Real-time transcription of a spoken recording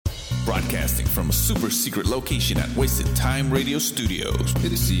Broadcasting from a super secret location at Wasted Time Radio Studios.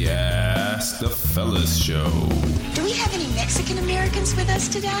 It is the Ask the Fellas Show. Do we have any Mexican Americans with us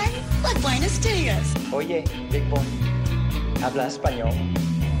today? Like Buenos Dias. Oye, Big Boy, habla español.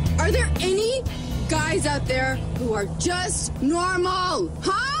 Are there any guys out there who are just normal?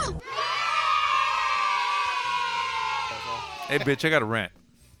 Huh? Hey, bitch, I got a rant.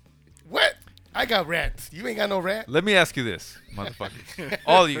 What? I got rants. You ain't got no rant? Let me ask you this, motherfuckers.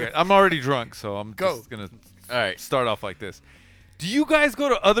 All of you guys. I'm already drunk, so I'm just going to start off like this. Do you guys go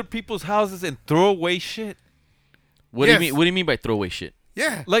to other people's houses and throw away shit? What do you mean? What do you mean by throw away shit?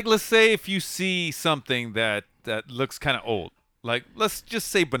 Yeah. Like, let's say if you see something that looks kind of old. Like, let's just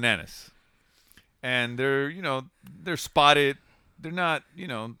say bananas. And they're spotted. They're not,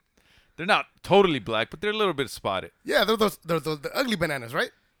 they're not totally black, but they're a little bit spotted. Yeah, they're the ugly bananas,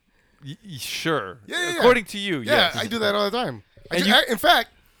 right? Sure. Yeah. According to you, yeah. yes. I do that all the time. In fact,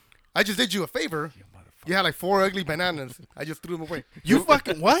 I just did you a favor. You had like 4 ugly bananas. I just threw them away. You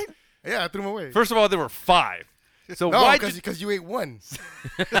fucking what? Yeah, I threw them away. First of all, there were 5. So no, why? Because you ate one.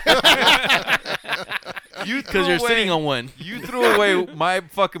 Because you're sitting on one. You threw away my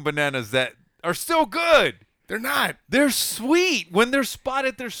fucking bananas that are still good. They're not. They're sweet. When they're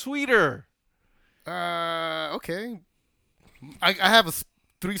spotted, they're sweeter. Okay. I have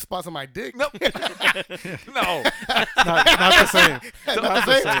 3 spots on my dick. No. No. Not the same. Not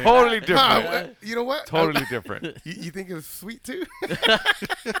the same. Totally different. You know what? Totally different. You think it's sweet too? You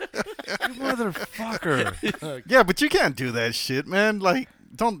motherfucker. Yeah, but you can't do that shit, man. Like,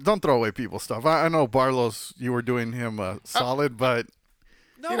 don't throw away people's stuff. I know Barlos, you were doing him solid, but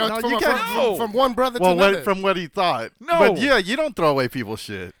No, from, you can't. from one brother to another. From what he thought. No. But yeah, you don't throw away people's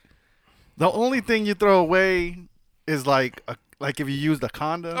shit. The only thing you throw away is like if you used a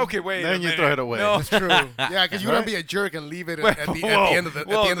condom. Okay, wait. Then you throw it away. No. That's true. Yeah, because you don't be a jerk and leave it at the end of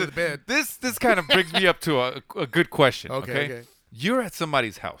the bed. This kind of brings me up to a good question. Okay. You're at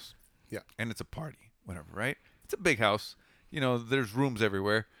somebody's house. Yeah. And it's a party, whatever, right? It's a big house. There's rooms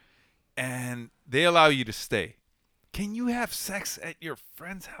everywhere, and they allow you to stay. Can you have sex at your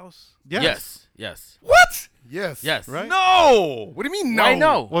friend's house? Yes. Yes. What? Yes. Yes. Right? No. What do you mean no? Why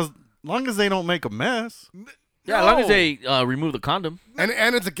no? Well, as long as they don't make a mess. Yeah, as long as they remove the condom. And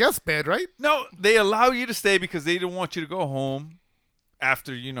it's a guest bed, right? No, they allow you to stay because they don't want you to go home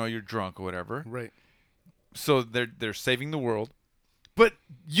after you're drunk or whatever. Right. So they're saving the world. But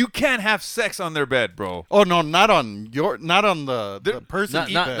you can't have sex on their bed, bro. Oh no, not on the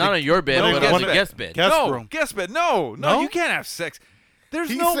person's Not bed. on your bed, No, but guest on the bed. guest bed. Guest no, room. guest bed. No, No? you can't have sex. There's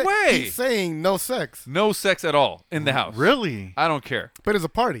He's no way. He's saying no sex, No sex at all in the house. Really? I don't care. but it's a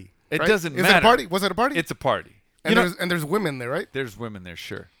party. It right? doesn't Is matter. it a party? Was it a party? It's a party. and there's women there, right? There's women there,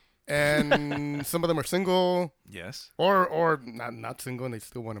 sure. And some of them are single Yes. or not single, and they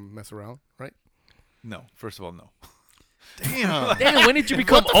still want to mess around, right? No. First of all, no. Damn. Damn, when did you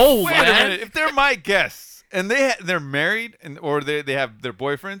become old, Wait a man? minute. If they're my guests and they're married or they have their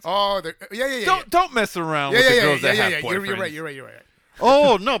boyfriends, Oh, yeah. don't mess around with the girls that have boyfriends. You're right.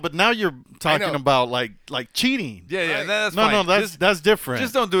 Oh no, but now you're talking know. about like cheating. Yeah, Right. that's No, fine. that's different.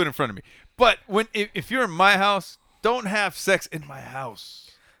 Just don't do it in front of me. But if you're in my house, don't have sex in my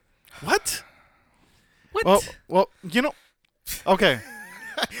house. What? What? Well, okay.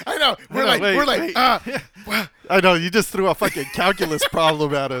 I know. We're Wait. I know you just threw a fucking calculus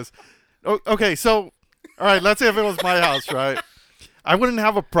problem at us. Okay, so all right, let's say if it was my house, right? I wouldn't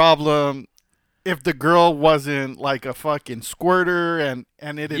have a problem if the girl wasn't like a fucking squirter and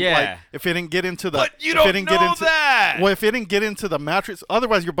it didn't Yeah. if it didn't get into the But you if don't it didn't know get into, that. Well, if it didn't get into the mattress,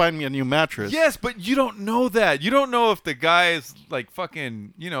 otherwise you're buying me a new mattress. Yes, but you don't know that. You don't know if the guy is like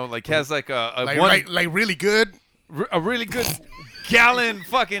fucking, like has like like really good. a really good gallon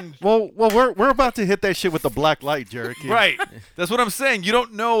fucking. Well, we're about to hit that shit with the black light, Jericho. Right. That's what I'm saying. You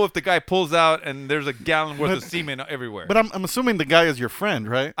don't know if the guy pulls out and there's a gallon worth of semen everywhere. But I'm assuming the guy is your friend,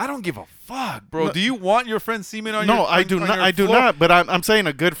 right? I don't give a fuck, bro. Do you want your friend's semen on No, your I do on not. your I do floor? not. But I'm saying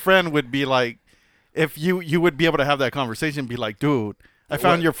a good friend would be like, if you would be able to have that conversation, and be like, dude, I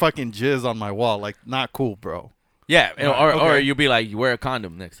found your fucking jizz on my wall. Like, not cool, bro. Yeah, or okay. you'll be like, you wear a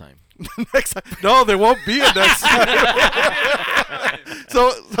condom next time. Next time, no, there won't be a next time.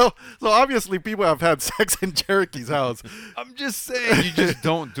 So obviously people have had sex in Cherokee's house. I'm just saying you just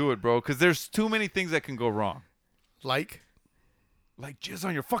don't do it, bro, because there's too many things that can go wrong. Like Jizz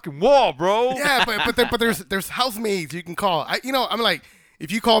on your fucking wall, bro. yeah, but there's housemaids you can call. I'm like,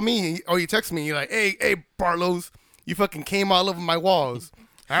 if you call me or you text me, you're like, hey Barlos, you fucking came all over my walls.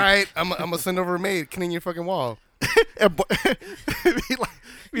 All right, I'm gonna send over a maid clean your fucking wall. And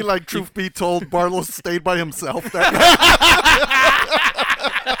be like, truth be told, Barlow stayed by himself that night.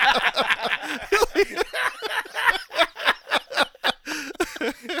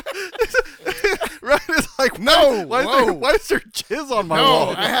 Why is there jizz on my No,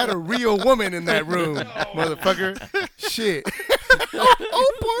 wall? I had a real woman in that room, motherfucker. Shit.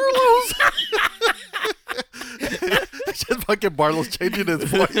 Oh, Barlow's. Shit, fucking Barlow's changing his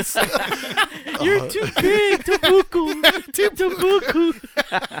voice. You're too big, Tabuku. Tabuku.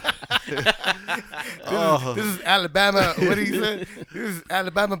 This is Alabama. What did he say? This is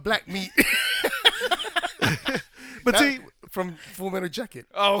Alabama black meat. But see, from Full Metal Jacket.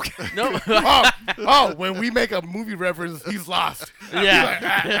 Oh, okay. No. When we make a movie reference, he's lost.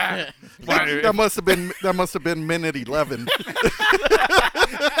 Yeah. that must have been minute 11.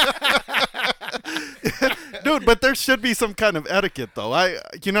 Dude, but there should be some kind of etiquette, though.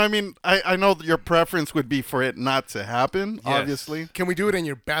 You know what I mean? I know that your preference would be for it not to happen, obviously. Can we do it in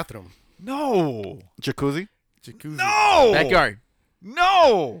your bathroom? No. Jacuzzi? Jacuzzi. No. Backyard.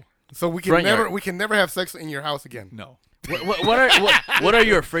 No. So we can Front never yard. we can never have sex in your house again. No. What are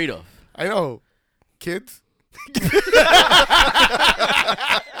you afraid of? I know. Kids?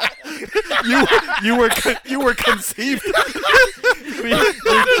 You were conceived.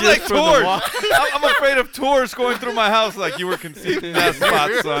 It's like tours. I'm afraid of tours going through my house like you were conceived in that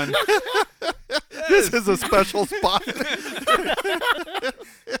spot, son. This is a special spot.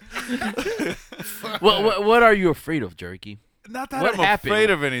 What are you afraid of, Jerky? Not that What I'm happened? afraid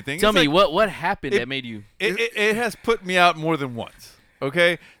of anything. Tell It's me like, what happened that made you. It has put me out more than once.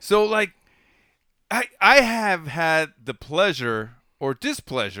 Okay, so like, I have had the pleasure or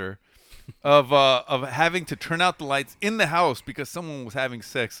displeasure of having to turn out the lights in the house because someone was having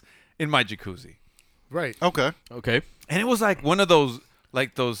sex in my jacuzzi. Right. Okay. Okay. And it was like one of those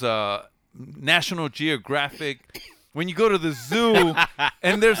National Geographic, when you go to the zoo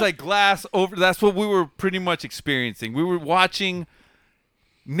and there's like glass over. That's what we were pretty much experiencing. We were watching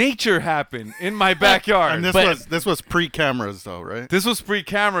nature happen in my backyard. And this was pre-cameras, though, right? This was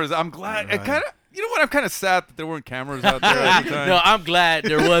pre-cameras. I'm glad. I kind of. You know what? I'm kind of sad that there weren't cameras out there at the time. No, I'm glad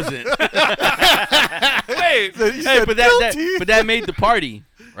there wasn't. Hey, but that made the party,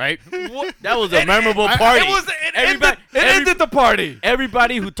 right? That was a memorable party. It ended the party.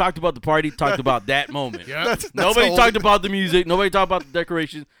 Everybody who talked about the party talked about that moment. Yeah. That's Nobody all- talked about the music. Nobody talked about the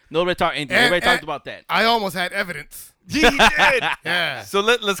decorations. Nobody talked anything. Everybody talked about that. I almost had evidence. He did. Yeah. So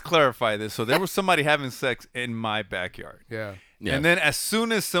let's clarify this. So there was somebody having sex in my backyard. Yeah. Yeah. And then as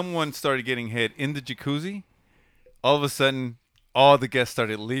soon as someone started getting hit in the jacuzzi, all of a sudden, all the guests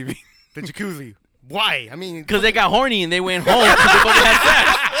started leaving. The jacuzzi. Why? I mean, Because they got horny and they went home. 'cause they fucking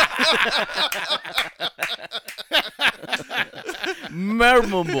had sex.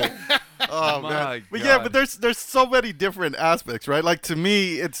 Memorable. Oh My man. But God. yeah, but there's so many different aspects, right? Like to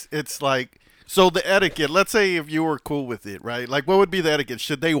me, it's like so the etiquette. Let's say if you were cool with it, right? Like what would be the etiquette?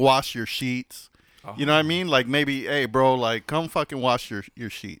 Should they wash your sheets? You know what I mean? Like maybe, hey, bro, like come fucking wash your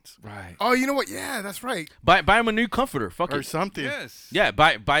sheets Right. oh, you know what? Yeah, that's right. Buy him a new comforter. Fuck or it. something. Yes. Yeah,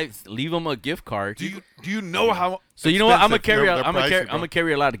 leave him a gift card. Do you know how? So you know what? I'm gonna expensive, carry. they're pricey, bro. I'm gonna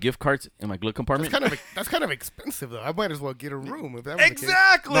carry a lot of gift cards in my glove compartment. That's kind of expensive though. I might as well get a room if that was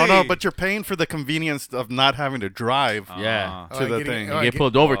Exactly. No, but you're paying for the convenience of not having to drive Yeah. the case. to the getting- thing. oh, Get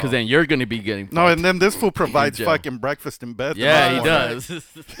pulled over because then you're gonna be getting. No, and then this fool provides jail. fucking breakfast in bed. the Yeah, next he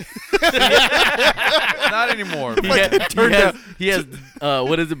morning. does. Not anymore. he has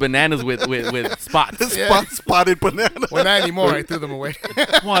what is it? Bananas with spots. Spotted banana. Well, not anymore. I threw them away.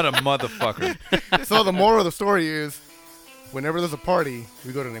 What a motherfucker. So the moral of the story is, whenever there's a party,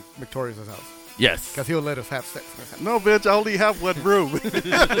 we go to Victoria's house Yes. because he'll let us have sex in his house. No, bitch, I only have one room.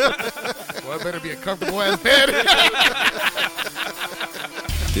 Well, it better be a comfortable ass bed.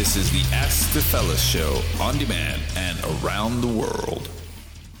 This is the Ask the Fellas show on demand and around the world.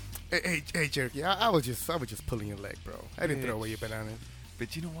 hey, Jerky, I was just pulling your leg, bro. I didn't throw away your bananas.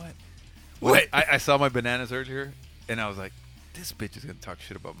 But you know what? What? I saw my bananas earlier, and I was like, this bitch is gonna talk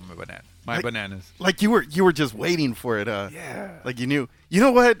shit about my bananas. Like you were just waiting for it. Yeah. Like you knew. You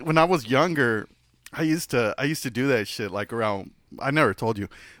know what? When I was younger, I used to do that shit like around. I never told you,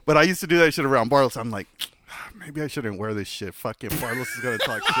 but I used to do that shit around Bartles. I'm like, maybe I shouldn't wear this shit. Fucking Bartles is gonna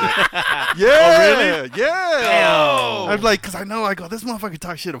talk shit. Yeah, yeah. I'm like, cause I know I go, this motherfucker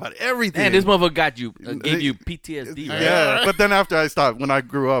talk shit about everything. Man, this motherfucker gave you PTSD, right? Yeah, but then after when I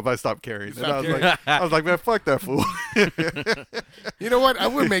grew up, I stopped carrying. And I was like, man, fuck that fool. You know what? I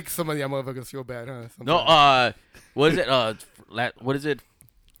would make some of y'all motherfuckers feel bad, huh? No, Sometimes. what is it? What is it?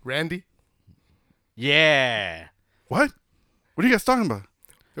 Randy. Yeah. What? What are you guys talking about?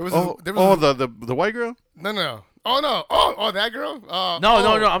 There was The white girl? no. Oh no. Oh, that girl. No. I'm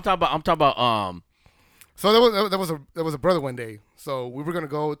talking about. So there was a brother one day. So we were gonna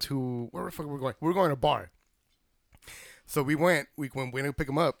go to where the fuck were we going? We were going to a bar. So we went to pick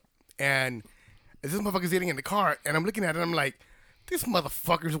him up, and is this motherfucker's getting in the car, and I'm looking at it, and I'm like, this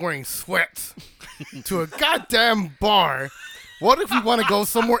motherfucker's wearing sweats to a goddamn bar. What if we want to go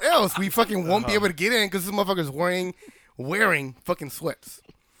somewhere else? We fucking won't be able to get in because this motherfucker's wearing fucking sweats.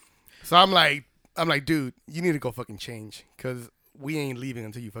 So I'm like, dude, you need to go fucking change because we ain't leaving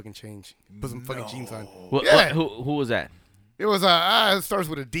until you fucking change. Put some fucking jeans on. Who was that? It was it starts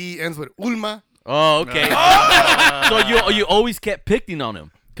with a D, ends with Ulma. Oh, okay. So you always kept picking on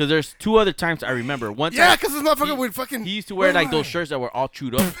him. Because there's 2 other times I remember. One time, Yeah, because this motherfucker would fucking. he used to wear like those shirts that were all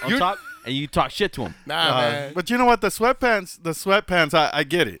chewed up on top, and you talk shit to him. Nah, man. But you know what? The sweatpants, I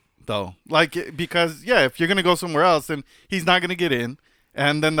get it though. Like because if you're gonna go somewhere else, then he's not gonna get in,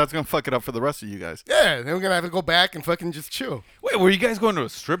 and then that's gonna fuck it up for the rest of you guys. Yeah, then we're gonna have to go back and fucking just chill. Wait, were you guys going to a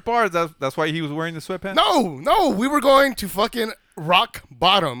strip bar? That's why he was wearing the sweatpants? No, we were going to fucking Rock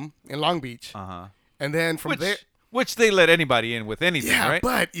Bottom in Long Beach, and then from there. Which they let anybody in with anything, Yeah, right?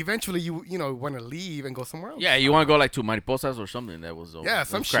 but eventually you want to leave and go somewhere else. Yeah, you want to go like to Mariposas or something that was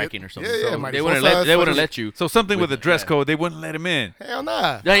some cracking shit. or something. Yeah, So Mariposas, they wouldn't let you. So something with a dress code, they wouldn't let him in. Hell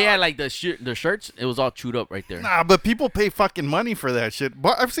nah. Yeah, like the shirts, it was all chewed up right there. Nah, but people pay fucking money for that shit.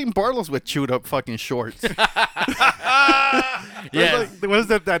 I've seen Barlow's with chewed up fucking shorts. Yeah. Like, what is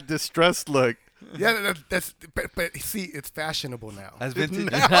that distressed look? Yeah, but see, it's fashionable now. That's vintage.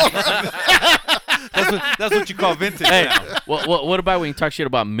 that's what you call vintage Hey, now. what about when you talk shit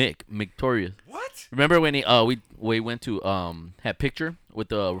about Victoria? What? Remember when we went to have picture with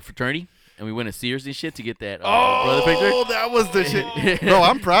the fraternity and we went to Sears and shit to get that brother picture? Oh, that was the shit. Bro,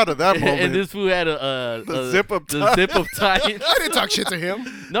 I'm proud of that moment. And this fool had the zip up tie. The zip up tie. I didn't talk shit to him.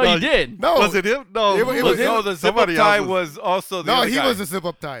 No, you did. No, Was it him? No. It was him. No, the zip up Somebody tie else was also the No, other he guy. was a zip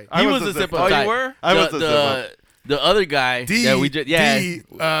up tie. I He was was the a zip zip up up. tie. Oh, you were? I was the zip up. The other guy that we just ends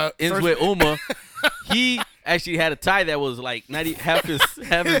first- with Uma. He actually had a tie that was like not half his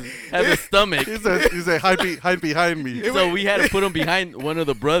stomach. He's a hide behind me. So we had to put him behind one of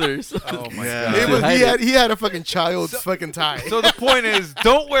the brothers. Oh my Yeah. god. He had a fucking child's fucking tie. So the point is,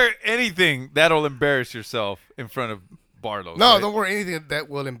 don't wear anything that'll embarrass yourself in front of Barlow. No, right? don't wear anything that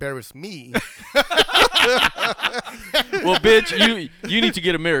will embarrass me. Well, bitch, you need to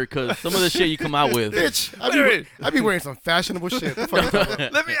get a mirror because some of the shit you come out with. Bitch, Wait. I be wearing some fashionable shit. What the fuck you talking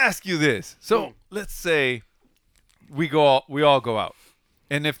about? Let me ask you this. So let's say we all go out,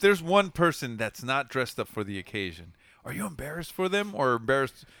 and if there's one person that's not dressed up for the occasion, are you embarrassed for them or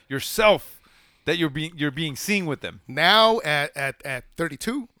embarrassed yourself that you're being seen with them? Now at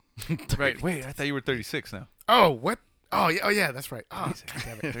 32. Right. Wait, I thought you were 36 now. Oh, what? Oh yeah, that's right. Oh, God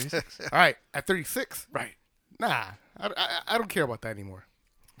damn it. 36. All right, at 36. Right. Nah, I don't care about that anymore.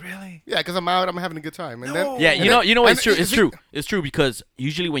 Really? Yeah, because I'm out. I'm having a good time. And then, Yeah, and you know what? and It's true. then- It's true. It's true because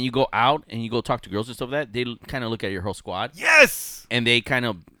usually when you go out and you go talk to girls and stuff like that, they kind of look at your whole squad Yes. and they kind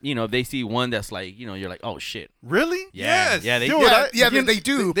of, they see one that's like, you're like, oh shit. Really? Yeah, Yes. yeah, they Dude, They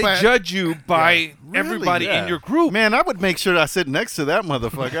do. They but judge you by everybody Yeah. in your group. Man, I would make sure I sit next to that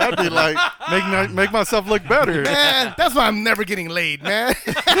motherfucker. I'd be like, make myself look better. Man, that's why I'm never getting laid, man.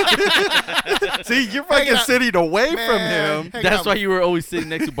 See, you're fucking out. sitting away Man, from him. hang That's out why with- you were always sitting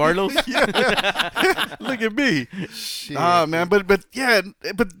next to Barlow's. Look at me. Shit. Man, but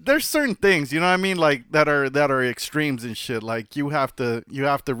there's certain things, you know what I mean, like that are extremes and shit. Like you have to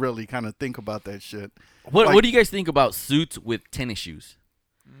really kind of think about that shit. What do you guys think about suits with tennis shoes?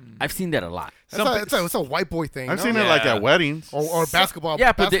 I've seen that a lot. It's a white boy thing. I've no? seen it like Yeah. at weddings. Or basketball.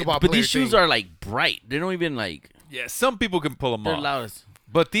 Yeah, but basketball these player shoes thing. are like bright. They don't even like. Yeah, some people can pull them They're off. loud as.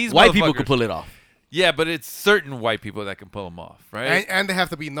 But these White people motherfuckers- can pull it off. Yeah, but it's certain white people that can pull them off, right? And they have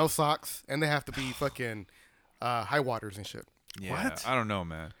to be no socks, and they have to be fucking high waters and shit. Yeah, What? I don't know,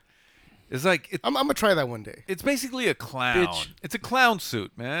 man. It's like I'm gonna try that one day. it's basically a clown. Bitch. It's a clown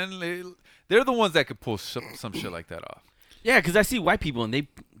suit, man. They're the ones that could pull some shit like that off. Yeah, because I see white people and they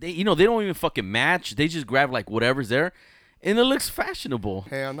they don't even fucking match. They just grab like whatever's there, and it looks fashionable.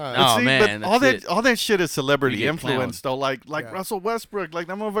 Hell no. Oh, See, man, but all that's that shit is celebrity You get influence though. Like Yeah. Russell Westbrook, like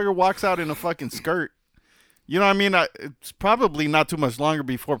that motherfucker walks out in a fucking skirt. You know what I mean? It's probably not too much longer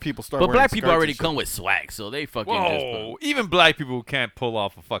before people start. But wearing black people skirts already and shit. come with swag, so they fucking Whoa! Even black people can't pull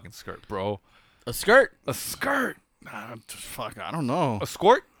off a fucking skirt, bro. a skirt. A skirt? Fuck, I don't know. A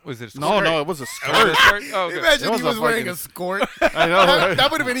skirt? Was it a No, skirt? no, it was a Oh, was skirt. it a skirt? Oh, okay. Imagine It he was was a wearing a fucking- skirt. I know. Right?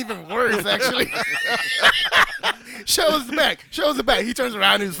 That would have been even worse, actually. Shows the back. Shows the back. He turns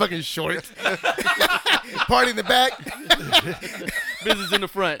around in his fucking shorts. Party in the back. Business in the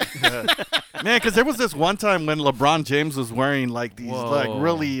front. Man, because there was this one time when LeBron James was wearing like these like Whoa.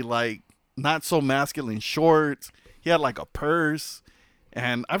 really like not so masculine shorts. He had like a purse.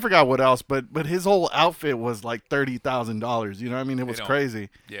 and I forgot what else, but his whole outfit was like $30,000. You know what I mean? It was crazy.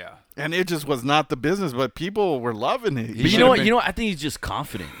 Yeah. And it just was not the business, but people were loving it. But you know what? I think he's just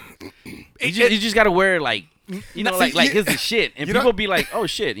confident. You just got to wear like his the shit, and people be like, "Oh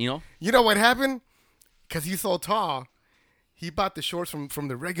shit," you know. You know what happened? Because he's so tall, he bought the shorts from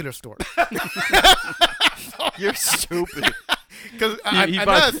the regular store. You're stupid. Because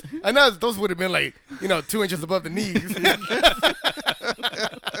I know those would have been like 2 inches above the knees.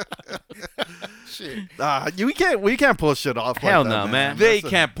 Shit. We can't pull shit off. Hell like that, no, man. They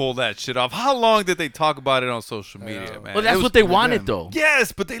can't pull that shit off. How long did they talk about it on social media, man? Well, that's what they wanted, though.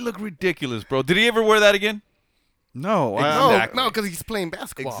 Yes, but they look ridiculous, bro. Did he ever wear that again? No, Exactly. No, because he's playing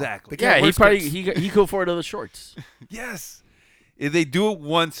basketball. Exactly. They can't wear skirts. he could afford other shorts. Yes. If they do it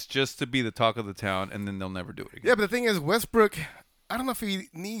once just to be the talk of the town, and then they'll never do it again. Yeah, but the thing is, Westbrook, I don't know if he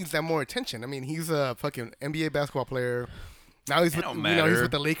needs that more attention. I mean, he's a fucking NBA basketball player. Now he's with he's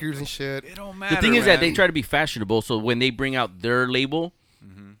with the Lakers and shit. It don't matter. The thing is that they try to be fashionable, so when they bring out their label,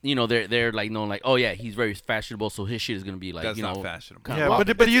 they're like known like, oh yeah, he's very fashionable, so his shit is gonna be like That's not fashionable. Yeah, but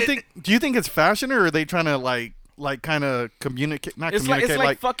do you think it's fashion, or are they trying to like kind of communicate? Not It's communicate,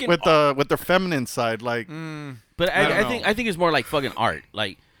 like fucking with their feminine side, like. But I think it's more like fucking art.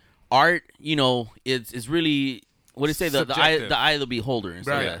 Like art, it's really what do you say the eye of the beholder and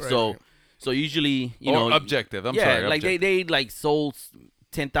stuff like that. So usually objective. I'm sorry. Yeah, like objective. they like sold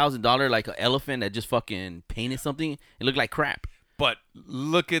 $10,000 like an elephant that just fucking painted something. It looked like crap. But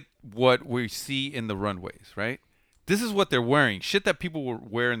look at what we see in the runways, right? This is what they're wearing. Shit that people will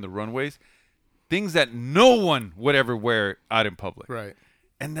wear in the runways. Things that no one would ever wear out in public. Right.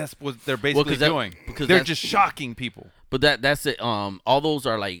 And that's what they're basically doing. Because they're just shocking people. But that's it. All those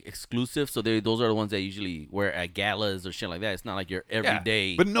are like exclusive, so those are the ones that usually wear at galas or shit like that. It's not like your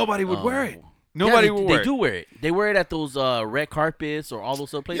everyday. But nobody would wear it. Nobody would wear it. They do wear it. They wear it at those red carpets or all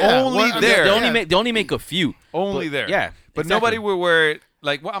those other places. Yeah, only there. They only make a few. Only there. Yeah. But exactly. nobody would wear it.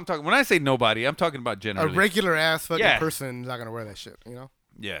 Like what I'm talking. When I say nobody, I'm talking about generally. A regular ass fucking person is not gonna wear that shit.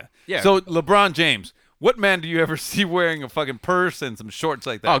 Yeah. Yeah. So LeBron James, what man do you ever see wearing a fucking purse and some shorts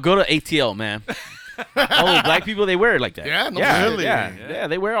like that? Oh, go to ATL, man. All the black people, they wear it like that. Yeah, no really? Yeah,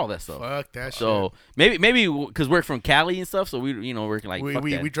 they wear all that stuff. Fuck that shit. So maybe because we're from Cali and stuff, so we're like fuck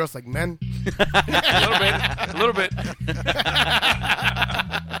that. we dress like men. A little bit.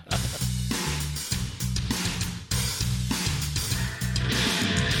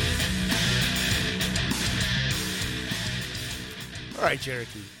 All right,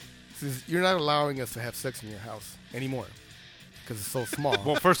 Cherokee. Since you're not allowing us to have sex in your house anymore because it's so small.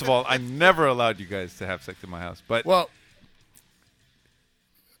 Well, first of all, I never allowed you guys to have sex in my house, but Well,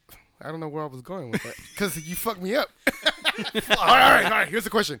 I don't know where I was going with that because you fucked me up. all right. Here's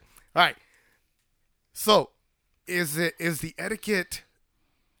the question. All right. So, is the etiquette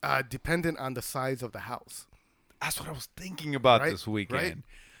dependent on the size of the house? that's what I was thinking about Right, this weekend. right.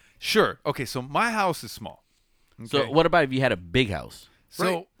 Sure. Okay, so my house is small. So Okay. what about if you had a big house?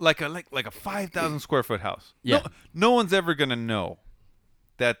 So like a 5,000 square foot house. Yeah. No one's ever gonna know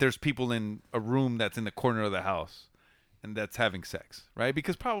that there's people in a room that's in the corner of the house and that's having sex, right?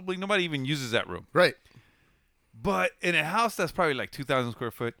 Because probably nobody even uses that room. Right. But in a house that's probably like 2,000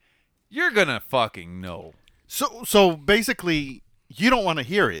 square foot, you're gonna fucking know. So basically, you don't want to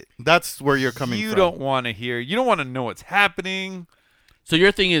hear it. That's where you're coming from. You don't want to hear. You don't want to know what's happening. So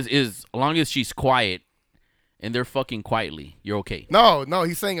your thing is as long as she's quiet and they're fucking quietly, you're okay. No,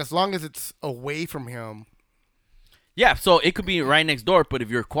 he's saying as long as it's away from him. Yeah, so it could be right next door, but if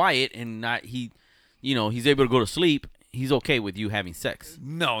you're quiet and he's able to go to sleep, he's okay with you having sex.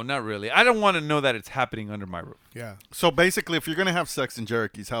 No, not really. I don't want to know that it's happening under my roof. Yeah. So basically, if you're gonna have sex in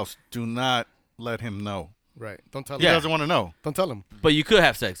Cherokee's house, do not let him know. Right. Don't tell He him. doesn't want to know. Don't tell him. But you could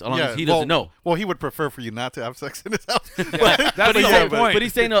have sex as long as he doesn't know. Well, he would prefer for you not to have sex in his house. That's But the whole point. but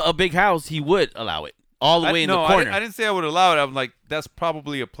he's saying a big house, he would allow it all the way in the corner. I didn't say I would allow it. I'm like, that's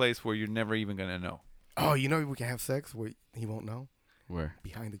probably a place where you're never even gonna know. Oh, you know we can have sex where he won't know? Where?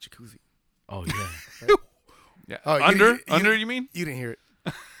 Behind the jacuzzi. Oh yeah. Yeah. Oh, under you mean? You didn't hear it.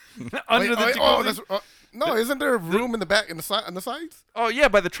 Under the jacuzzi? No, isn't there a room in the back, in the side, on the sides? Oh yeah,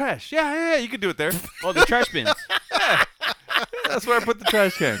 by the trash. Yeah, you could do it there. Oh, the trash bins. That's where I put the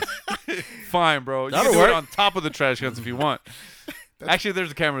trash cans. Fine, bro. You That'll can do it work. on top of the trash cans if you want. Actually,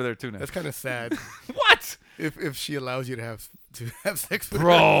 there's a camera there too now. That's kind of sad. What? if she allows you to have sex with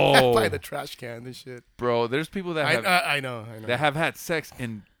Bro. her by the trash can and shit. Bro, there's people that have I know. that have had sex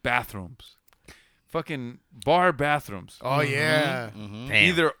in bathrooms. Fucking bar bathrooms. Oh yeah, Damn.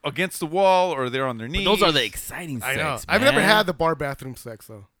 Either against the wall or they're on their knees. Those are the exciting I sex, know. man. I've never had the bar bathroom sex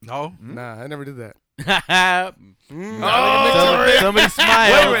though. No. Nah, I never did that. Somebody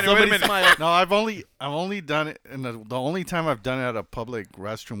smile. Wait a minute. Smile. No, I've only done it, and the only time I've done it at a public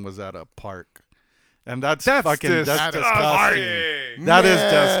restroom was at a park, and that's disgusting. That is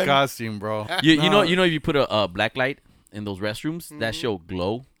disgusting, bro. You know, if you put a black light in those restrooms, that shit will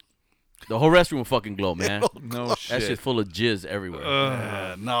glow. The whole restroom will fucking glow, man. No shit. That shit's full of jizz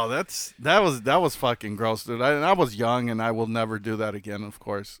everywhere. No, that was fucking gross, dude. I was young, and I will never do that again, of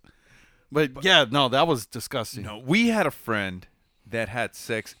course. But yeah, no, that was disgusting. No, we had a friend that had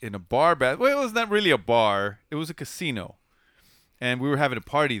sex in a bar bath. Well, it was not really a bar. It was a casino. And we were having a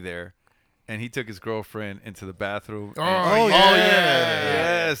party there. And he took his girlfriend into the bathroom. Oh, yeah.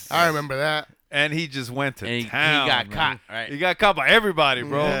 Yes. I remember that. And he just went to and town. He got man. caught, right? He got caught by everybody,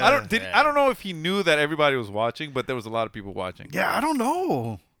 bro. Yeah. I don't know if he knew that everybody was watching, but there was a lot of people watching. Yeah, I don't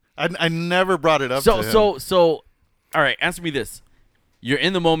know. I never brought it up to him. So, all right, answer me this. You're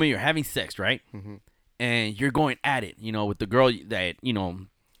in the moment, you're having sex, right? Mm-hmm. And you're going at it, with the girl that you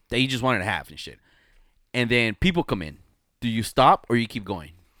just wanted to have and shit. And then people come in. Do you stop or you keep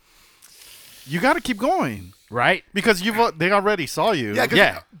going? You got to keep going, right? Because they already saw you.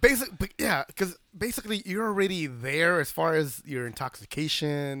 Yeah. Because basically you're already there as far as your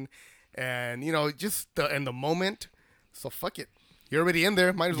intoxication, and just in the moment. So fuck it. You're already in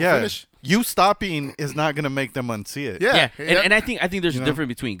there. Might as well finish. You stopping is not gonna make them unsee it. Yeah. And I think there's a difference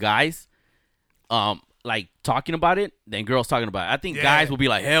between guys, like talking about it, than girls talking about it. I think guys will be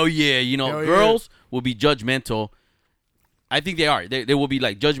like, hell yeah, girls will be judgmental. I think they are. They will be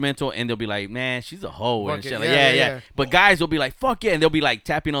like judgmental, and they'll be like, man, she's a hoe and shit. Yeah. But guys will be like, fuck yeah, and they'll be like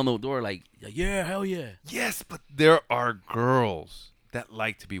tapping on the door like, yeah, hell yeah. Yes, but there are girls that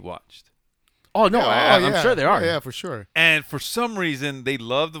like to be watched. Oh no, I'm sure there are. Yeah, for sure. And for some reason, they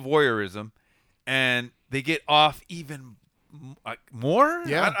love the voyeurism, and they get off even more.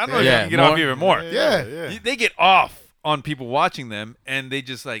 Yeah, I don't know if you can get off even more. Yeah. They get off on people watching them, and they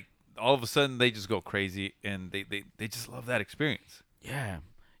just like all of a sudden they just go crazy, and they just love that experience. Yeah,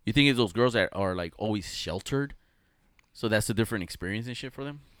 you think it's those girls that are like always sheltered, so that's a different experience and shit for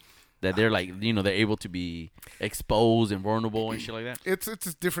them. That they're like, they're able to be exposed and vulnerable and shit like that. It's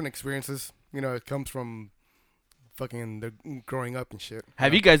just different experiences. It comes from fucking the growing up and shit.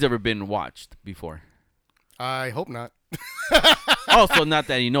 Have you guys ever been watched before? I hope not. So not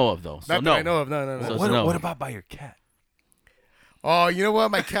that you know of, though. So not that I know of. No. So what about by your cat? Oh, you know what?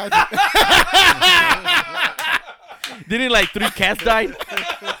 My cat. Didn't like 3 cats died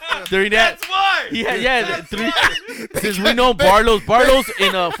during that? That's why. Yeah. 3. Since we know Barlow's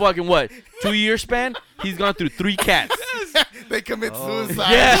in a fucking 2-year span, he's gone through 3 cats. They commit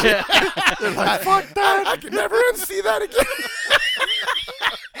suicide. Yeah. They're like, fuck that. I can never unsee that again.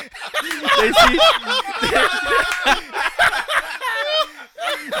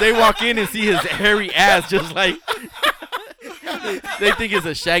 They walk in and see his hairy ass, just like they think it's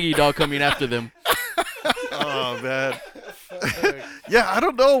a Shaggy dog coming after them. Oh man. Yeah, I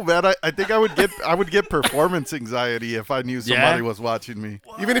don't know, man. I think I would get performance anxiety if I knew somebody was watching me.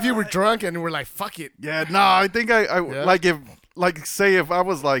 Even if you were drunk and were like, fuck it. Yeah, no, I think say if I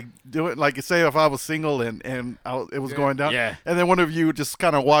was like doing, like say if I was single and it was going down, and then one of you just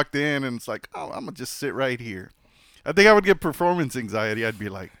kind of walked in and it's like, oh, I'm gonna just sit right here. I think I would get performance anxiety. I'd be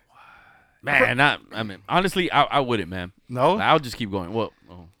like, man, honestly, I wouldn't, man. No, I'll just keep going. Well,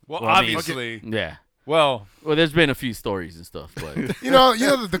 obviously, yeah. Well, there's been a few stories and stuff, but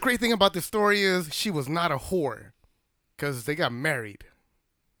the great thing about this story is she was not a whore because they got married.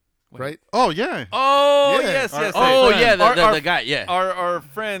 Right? Oh yeah. Oh yes. The guy. Yeah. Our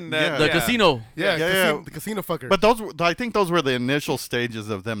friend. The casino. The casino fucker. But I think those were the initial stages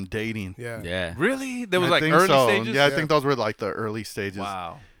of them dating. Yeah. Really? There was early stages. Yeah, I think those were like the early stages.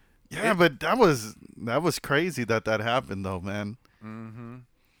 Wow. Yeah, but that was crazy that happened though, man. Mm-hmm.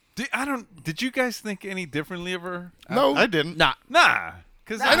 Did you guys think any differently of her? No, I didn't. Nah.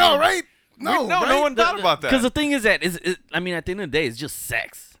 Because I know, right? No one thought about that. Because the thing is that at the end of the day, it's just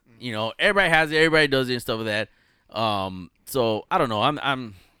sex. Everybody has it, everybody does it and stuff like that. So I don't know.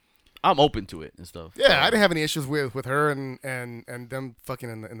 I'm open to it and stuff. Yeah, I didn't have any issues with her and them fucking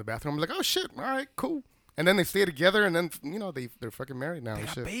in the bathroom. I'm like, oh shit, all right, cool. And then they stay together, and then they're fucking married now. They and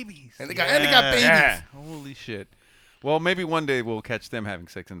got shit. babies. And they got babies. Yeah. Holy shit. Well, maybe one day we'll catch them having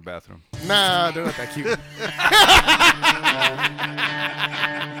sex in the bathroom. Nah, they're not that cute.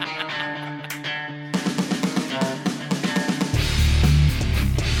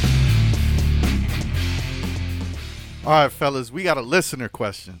 All right, fellas, we got a listener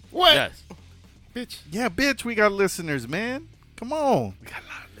question. What? Yes. Bitch. Yeah, bitch, we got listeners, man. Come on. We got a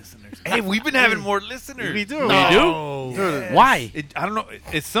lot of listeners. Hey, we've been having more listeners. We do. No. Yeah. Why? I don't know.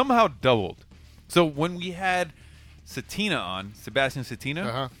 It somehow doubled. So when we had Satina on, Sebastian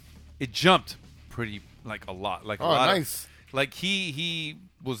Satina, it jumped pretty like a lot. Like a lot nice. Like he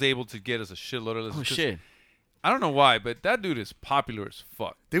was able to get us a shitload of listeners. Oh shit. I don't know why, but that dude is popular as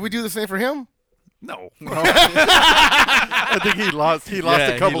fuck. Did we do the same for him? No. I think he lost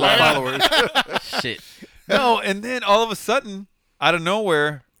a couple of followers. Shit. No, and then all of a sudden, out of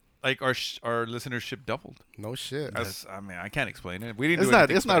nowhere, like our listenership doubled. No shit. I mean, I can't explain it. We didn't. It's do not.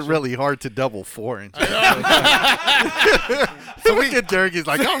 anything It's not special. really hard to double 4 inches. So we get Jerky's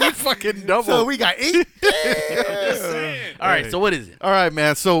like, oh, we fucking double. So we got 8. All right. So what is it? All right,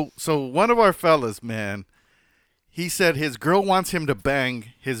 man. So one of our fellas, man, he said his girl wants him to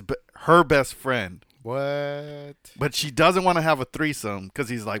bang her best friend. What? But she doesn't want to have a threesome because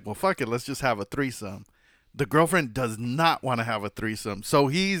he's like, well, fuck it, let's just have a threesome. The girlfriend does not want to have a threesome, so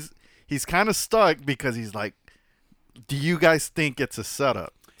he's kind of stuck because he's like, do you guys think it's a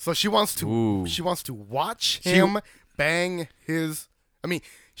setup? So she wants to watch him bang his. I mean,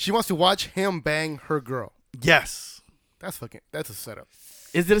 she wants to watch him bang her girl. Yes. That's a setup.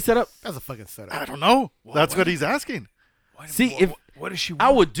 Is it a setup? That's a fucking setup. I don't know. That's what he's asking. See, what does she want?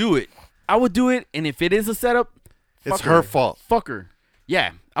 I would do it. And if it is a setup, It's her fault. fuck her.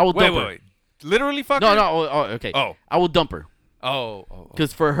 Yeah, I will dump her. Wait. Literally fuck No, her? no. Okay. Oh. I will dump her. Oh.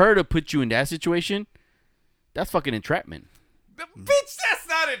 Because for her to put you in that situation, that's fucking entrapment. Bitch, that's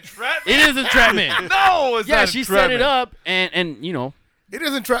not entrapment. It is entrapment. No, it's Yeah, not she entrapment. set it up, and you know, It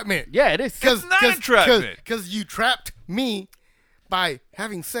is entrapment. yeah, it is. It's not entrapment. Because you trapped me by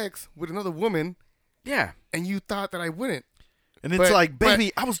having sex with another woman, Yeah. and you thought that I wouldn't. And it's But- like,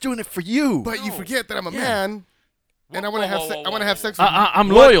 baby, I was doing it for you. But you forget that I'm a man, and I want to have I want to have sex with you. I'm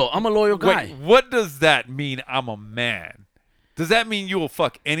loyal. I'm a loyal guy. Wait, what does that mean? I'm a man. Does that mean you will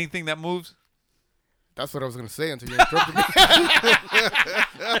fuck anything that moves? That's what I was gonna say until you interrupted me.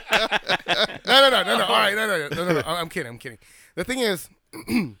 No. All right, no. I'm kidding. The thing is,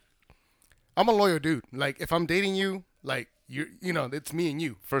 I'm a loyal dude. Like, if I'm dating you, like you know, it's me and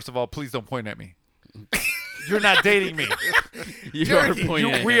you. First of all, please don't point at me. You're not dating me. You are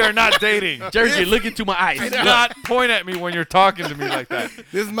pointing at We him. are not dating. Jerky, look into my eyes. Do not point at me when you're talking to me like that.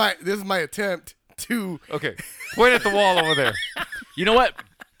 This is my attempt to. Okay, point at the wall over there. You know what?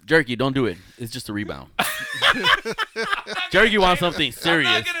 Jerky, don't do it. It's just a rebound. Jerky wants something serious.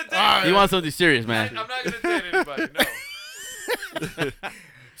 I'm not gonna date. He wants something serious, man. I'm not gonna date anybody. No.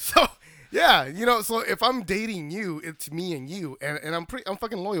 So yeah, you know, so if I'm dating you, it's me and you, and I'm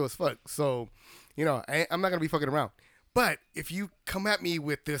fucking loyal as fuck. So, you know, I'm not gonna be fucking around. But if you come at me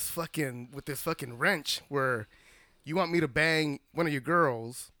with this fucking wrench where you want me to bang one of your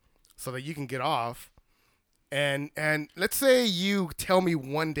girls so that you can get off, and let's say you tell me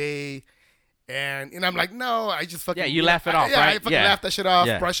one day, and I'm like, no, I just fucking Yeah, you laugh it off, yeah, right? I fucking Yeah. laugh that shit off,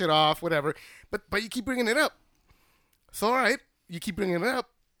 Yeah. brush it off, whatever. But you keep bringing it up. So all right, you keep bringing it up.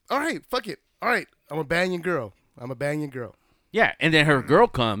 All right, fuck it. All right, I'm a bang your girl. Yeah, and then her girl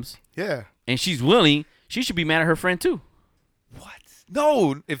comes, Yeah. and she's willing. She should be mad at her friend, too. What?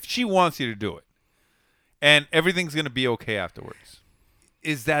 No, if she wants you to do it, and everything's gonna be okay afterwards,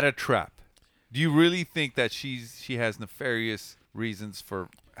 is that a trap? Do you really think that she has nefarious reasons for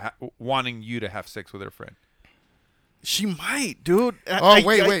wanting you to have sex with her friend? She might, dude.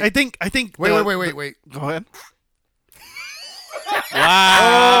 Wait. I think. Wait. Go ahead.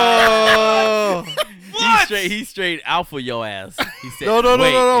 Wow. He's straight alpha your ass. He said, No,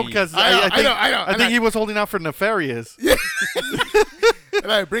 wait, because I know. I think he was holding out for nefarious.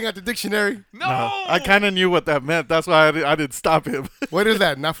 And I bring out the dictionary. No, I kind of knew what that meant. That's why I didn't stop him. What is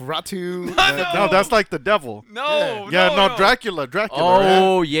that? Nafaratu? No, that's like the devil. no, No, Dracula. right?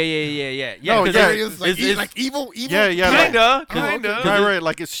 Oh, yeah. No, 'cause yeah, it's- Like, it's- like evil. Yeah. Kinda. Right.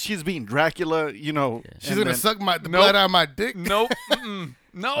 Like she's being Dracula, you know. She's and gonna then- suck the blood out of my dick. Nope.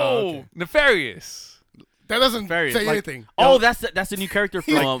 No. okay. Nefarious. That doesn't Nefarious, say like- anything. Oh, that's a new character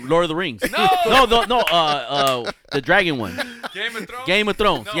from Lord of the Rings. No. The dragon one. Game of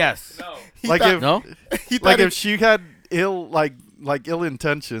Thrones. No, yes. No. Like thought- if No. He thought like it- if she had ill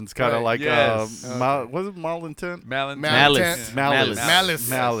intentions, kind of Right, like yes. was it malintent? Malice. Malice.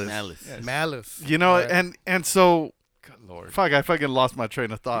 Malice. You know, Right. and so Good Lord. fuck, I fucking lost my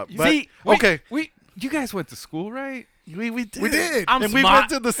train of thought. But See, okay, you guys went to school, right? we did. We did. I'm and we smart. went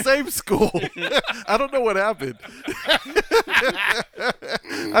to the same school. I don't know what happened.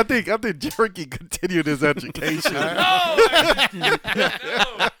 I think Jerky continued his education.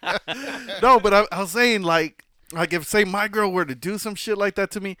 No, but I was saying like if say my girl were to do some shit like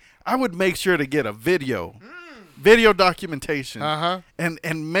that to me, I would make sure to get a video documentation,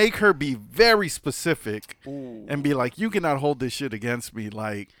 and make her be very specific, and be like, you cannot hold this shit against me,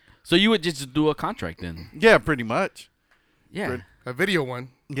 like. So you would just do a contract then? Yeah, pretty much. Yeah. A video one.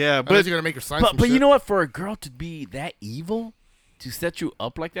 Yeah, But but you're gonna make her sign some But shit. you know what? For a girl to be that evil, to set you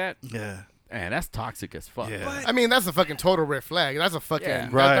up like that, yeah, man, that's toxic as fuck. yeah. I mean, that's a fucking total red flag. That's a fucking Yeah.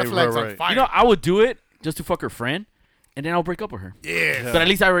 that Right, flag's right, on right. fire. You know, I would do it just to fuck her friend, and then I'll break up with her. yeah. But at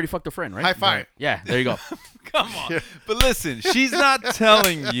least I already fucked a friend, right? High five. Yeah, there you go. Come on. But listen, she's not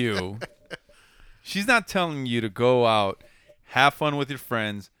telling you. She's not telling you to go out, have fun with your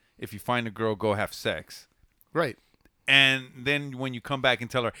friends. If you find a girl, go have sex. Right. And then when you come back and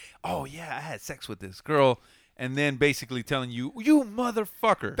tell her, oh, yeah, I had sex with this girl, and then basically telling you, you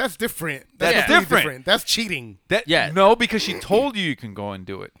motherfucker. That's different. That's completely different. That's cheating. No, because she told you can go and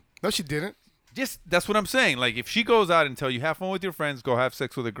do it. No, she didn't. That's what I'm saying. Like, if she goes out and tell you, have fun with your friends, go have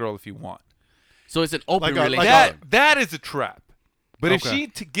sex with a girl if you want. So it's an open Like a- relationship. That is a trap. But if Okay.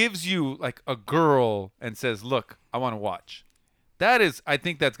 she gives you like a girl and says, "Look, I want to watch," I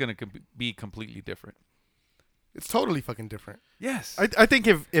think that's going to be completely different. It's totally fucking different. Yes. I think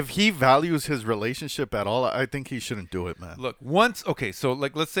if he values his relationship at all, I think he shouldn't do it, man. Look, so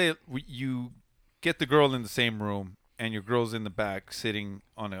like let's say you get the girl in the same room and your girl's in the back sitting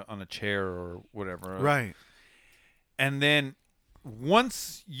on a chair or whatever. Right. And then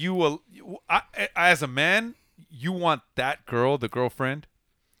once as a man, you want that girl, the girlfriend,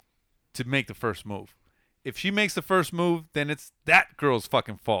 to make the first move. If she makes the first move, then it's that girl's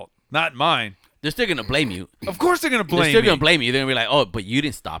fucking fault, not mine. They're still gonna blame you. Of course they're gonna blame They're still me, gonna blame you. They're gonna be like, "Oh, but you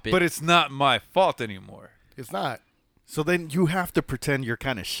didn't stop it." but it's not my fault anymore. It's not. So then you have to pretend you're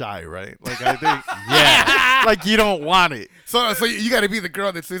kind of shy, right? Like I think, yeah, like you don't want it. So you got to be the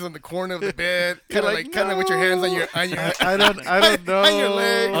girl that sits on the corner of the bed, kind of like, kind of with your hands on your I don't know. on your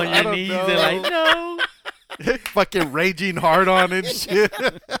legs. on I your don't knees. know. They're like, "No." Fucking raging hard on and shit.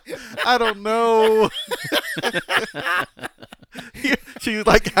 I don't know. She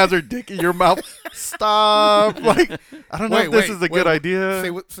like has her dick in your mouth. Stop. Like I don't know if this is a good idea.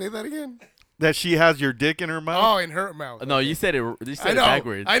 Say that again. That she has your dick in her mouth. Oh, in her mouth. No, you said it. You said I it know.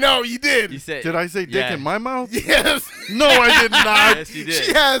 backwards. I know you did. You said. Did I say dick Yeah. in my mouth? Yes. No, I did not. Yes, you did.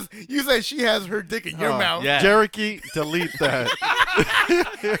 She has. You said she has her dick in your Oh, mouth. Yeah. Cherokee, delete that.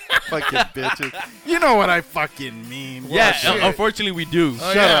 Fucking bitches. You know what I fucking mean. Yeah, shit. unfortunately, we do.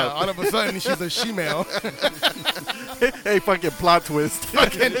 Oh, Shut yeah. up. All of a sudden, she's a she-male. Hey, fucking plot twist.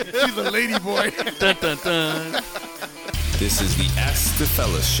 Fucking, she's a lady boy. Dun, dun, dun. This is the Ask the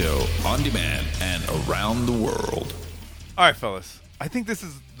Fellas show on demand and around the world. All right, fellas. I think this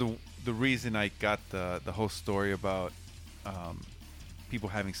is the reason I got the whole story about people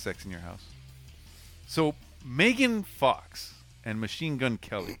having sex in your house. So Megan Fox and Machine Gun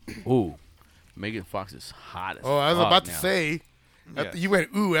Kelly. Ooh, Megan Fox is hot as Oh, I was fuck about to now. say. Yes. You went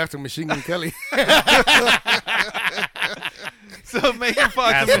ooh after Machine Gun Kelly. So Megan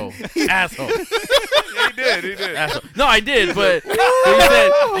Fox. Asshole. Asshole. He did. Asshole. No, I did, but he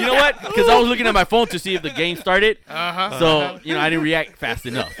said, you know what? Because I was looking at my phone to see if the game started. Uh-huh. So, I didn't react fast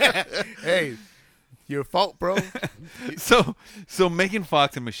enough. Hey, your fault, bro. So Megan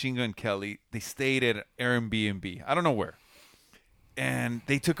Fox and Machine Gun Kelly, they stayed at an Airbnb. I don't know where. And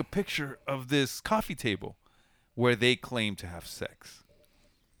they took a picture of this coffee table where they claim to have sex.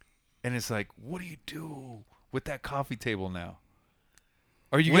 And it's like, what do you do with that coffee table now?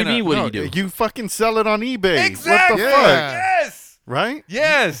 Are you What do gonna you mean, what No, do you do? You fucking sell it on eBay. Exactly. What the Yeah. fuck? Yes. Right?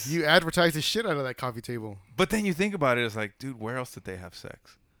 Yes. You advertise the shit out of that coffee table. But then you think about it, it's like, dude, where else did they have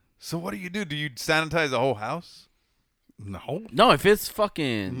sex? So what do? Do you sanitize the whole house? No. No, if it's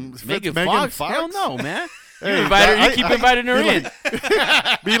fucking If it's Megan Megan Fox, Fox? hell no, man. You Hey, invite her, I- you keep I- inviting her you're in.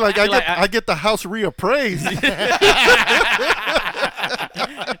 Be like, I like, get the house reappraised.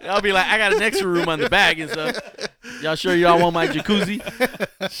 I'll be like, I got an extra room on the back and stuff. Y'all sure y'all want my jacuzzi?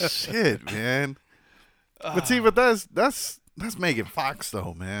 Shit, man. But see, but that's Megan Fox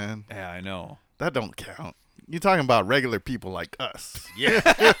though, man. Yeah, I know. That don't count. You're talking about regular people like us. You're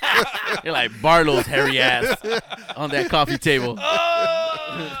like Barlow's hairy ass on that coffee table.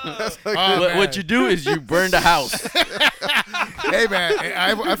 What you do is you burn the house. Hey, man,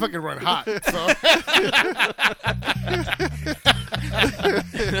 I fucking run hot. So.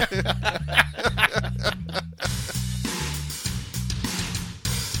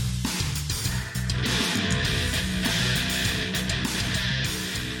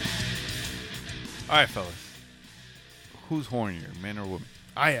 All right, fellas. Who's hornier, men or women?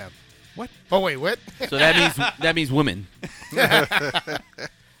 I am. What? Oh, wait, what? So that means women.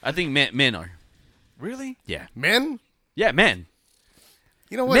 I think men are. Really? Yeah. Men? Yeah, men.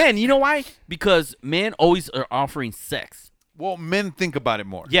 You know what? Men, you know why? Because men always are offering sex. Well, men think about it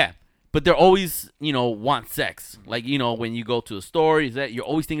more. Yeah. but they're always, want sex. Like, when you go to the store, is that you're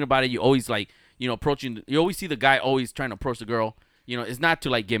always thinking about it. You always approaching. You always see the guy always trying to approach the girl. It's not to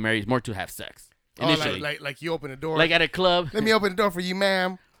like get married. It's more to have sex. Initially. Oh, like you open the door. Like at a club. Let me open the door for you,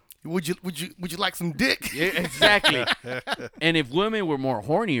 ma'am. Would you like some dick? Yeah, exactly. And if women were more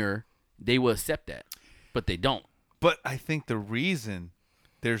hornier, they would accept that, but they don't. But I think the reason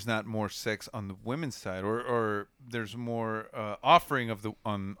there's not more sex on the women's side, or there's more offering of the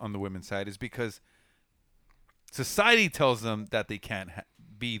on the women's side, is because society tells them that they can't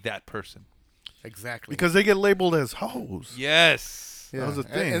be that person. Exactly. Because they get labeled as hoes. Yes. Yeah. That was the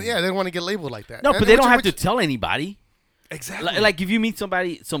thing. And they don't want to get labeled like that. No, but they don't have to tell anybody. Exactly. Like if you meet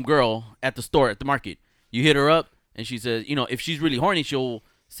some girl at the store, at the market, you hit her up and she says, if she's really horny, she'll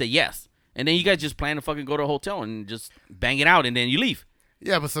say yes. And then you guys just plan to fucking go to a hotel and just bang it out and then you leave.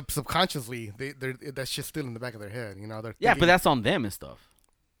 Yeah, but subconsciously, that's just still in the back of their head. Yeah, but that's on them and stuff.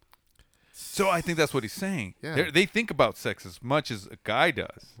 So I think that's what he's saying. Yeah. They think about sex as much as a guy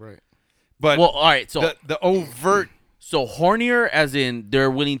does. Right. But well, all right. So the overt. So hornier as in they're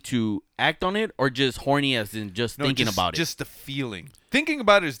willing to act on it, or just horny as in just thinking about it? Just the feeling. Thinking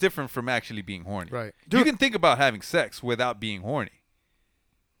about it is different from actually being horny. Right. You can think about having sex without being horny.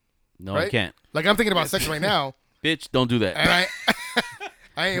 No, right? you can't. Like I'm thinking about sex right now. Bitch, don't do that. And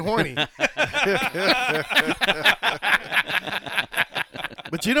I ain't horny.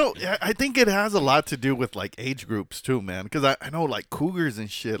 But I think it has a lot to do with like age groups too, man. Because I know like cougars and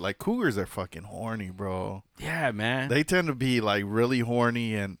shit. Like cougars are fucking horny, bro. Yeah, man. They tend to be like really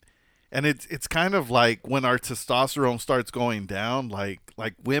horny, and it's kind of like when our testosterone starts going down, like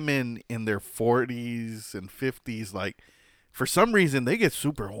women in their 40s and 50s, like for some reason they get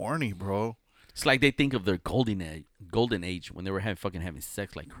super horny, bro. It's like they think of their golden age when they were having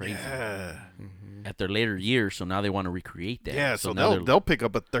sex like crazy. Yeah. At their later years, so now they want to recreate that. Yeah, so now they'll pick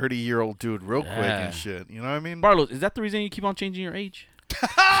up a 30-year-old dude real quick and shit. You know what I mean? Barlos, is that the reason you keep on changing your age?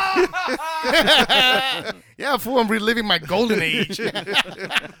 Yeah, fool, I'm reliving my golden age.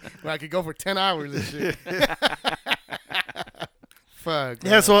 Where I could go for 10 hours and shit. Fuck.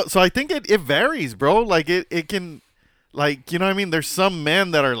 Yeah, so I think it varies, bro. Like it can, like, you know what I mean? There's some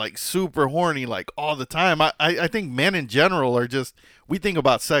men that are like super horny like all the time. I think men in general are just, we think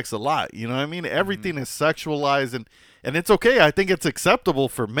about sex a lot, you know what I mean? Everything is sexualized, and it's okay. I think it's acceptable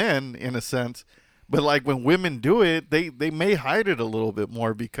for men in a sense. But like when women do it, they may hide it a little bit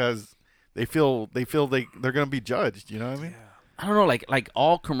more because they feel they're going to be judged, you know what I mean? Yeah. I don't know, like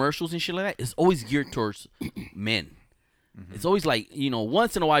all commercials and shit like that is always geared towards men. Mm-hmm. It's always like,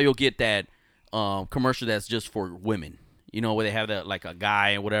 once in a while you'll get that commercial that's just for women, where they have that like a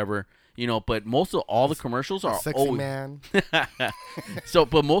guy and whatever, but most of all the commercials are sexy always, man.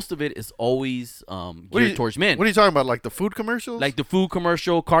 but most of it is always geared towards men. What are you talking about? Like the food commercials? Like the food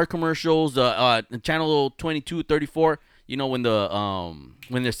commercial, car commercials, channel 22, 34. When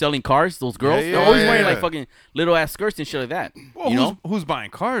they're selling cars, those girls, they're always wearing like fucking little ass skirts and shit like that. Well, who's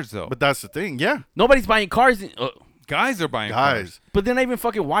buying cars though? But that's the thing, yeah. Nobody's buying cars. Guys are buying cars. But they're not even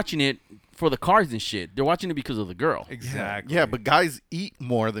fucking watching it for the cars and shit. They're watching it because of the girl. Exactly. Yeah, but guys eat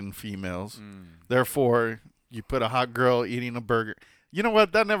more than females. Therefore, you put a hot girl eating a burger. You know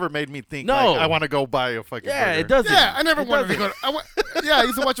what? That never made me think, No. like, I want to go buy a fucking burger. Yeah, it doesn't. Yeah, I never wanted to go. I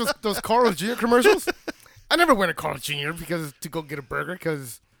used to watch those Carl's Jr. commercials. I never went to Carl's Jr. to go get a burger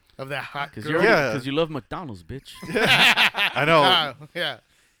because of that hot girl. Because you love McDonald's, bitch. I know. Yeah.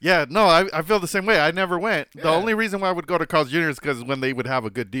 Yeah, no, I feel the same way. I never went. The only reason why I would go to Carl's Jr. is because when they would have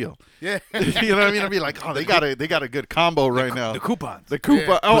a good deal. Yeah. You know what I mean? I'd be like, oh, they got a good combo right now. The coupons. The coupon.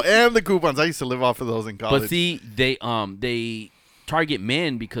 Yeah. Oh, and the coupons. I used to live off of those in college. But see, they target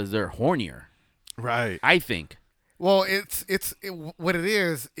men because they're hornier. Right. I think. Well, what it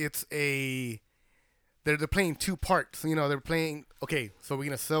is. They're playing two parts. They're playing. Okay, so we're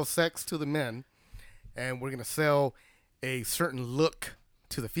gonna sell sex to the men, and we're gonna sell a certain look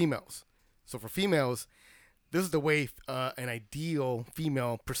to the females. So for females, this is the way an ideal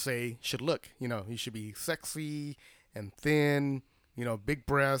female per se should look. You should be sexy and thin. Big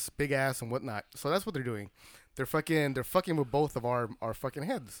breasts, big ass, and whatnot. So that's what they're doing. They're fucking with both of our fucking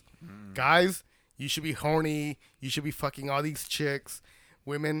heads. Guys, you should be horny. You should be fucking all these chicks.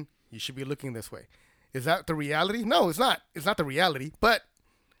 Women, you should be looking this way. Is that the reality? No, it's not. It's not the reality, but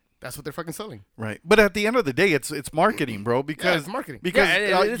that's what they're fucking selling. Right. But at the end of the day, it's marketing, bro. Because it's marketing. Because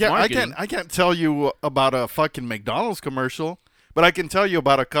it's marketing. I can't tell you about a fucking McDonald's commercial, but I can tell you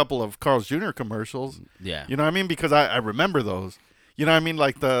about a couple of Carl's Jr. commercials. Yeah. You know what I mean? Because I remember those. You know what I mean?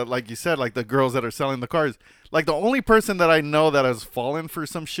 Like you said, like the girls that are selling the cars. Like the only person that I know that has fallen for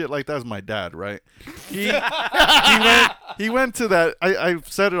some shit like that is my dad, right? He went to that. I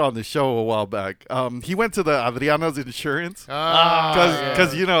said it on the show a while back. He went to the Adriana's Insurance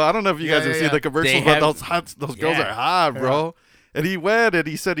because you know, I don't know if you guys have seen the commercials, but those girls are hot, bro. And he went and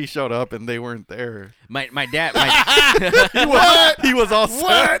he said he showed up and they weren't there. My dad. He was all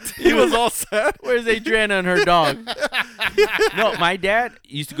set. He was all set. Where's Adriana and her dog? No, my dad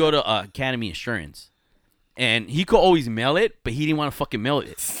used to go to Academy Insurance. And he could always mail it, but he didn't want to fucking mail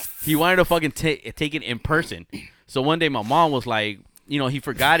it. He wanted to fucking take it in person. So one day my mom was like, you know, he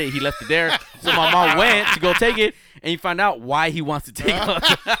forgot it. He left it there. So my mom went to go take it, and he found out why he wants to take it.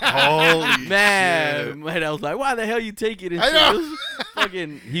 Holy man, shit. man, I was like, why the hell you take it? And I know. it was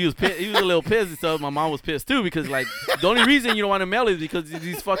fucking, he was pissed. He was a little pissed, and so my mom was pissed too because like the only reason you don't want to mail it is because of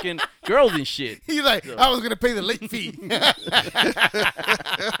these fucking girls and shit. He's like, I was gonna pay the late fee.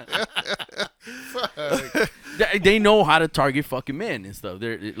 They know how to target fucking men and stuff.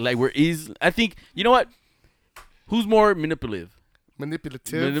 They're like, I think, you know what? Who's more manipulative?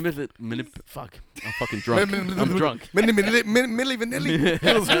 Manipulative. Fuck. I'm fucking drunk. I'm drunk. Milli Vanilli.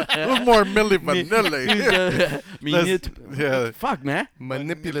 Who's more Milli Vanilli? Yeah. Fuck, man.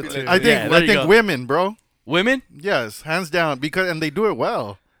 Manipulative. I think women, bro. Women? Yes, hands down, and they do it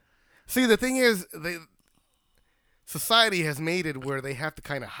well. See, the thing is, society has made it where they have to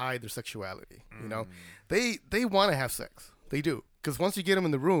kind of hide their sexuality. You know, they want to have sex. They do, because once you get them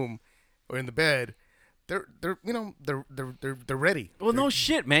in the room or in the bed, they're ready. Well, no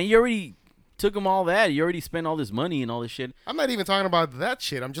shit, man. You already took them all that. You already spent all this money and all this shit. I'm not even talking about that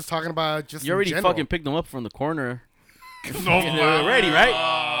shit. I'm just talking about just. You already fucking picked them up from the corner. And they were ready,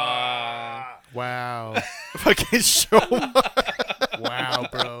 right? Wow. Fucking show. Wow,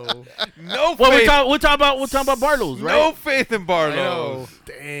 bro. No Well, faith. we're talking about Barlow's, right? No faith in I Barlow. know.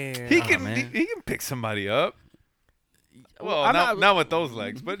 Damn. He can man. he can pick somebody up. Well, I'm not with those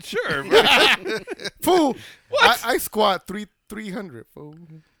legs, but sure. Bro. Fool. What? I squat 300, fool.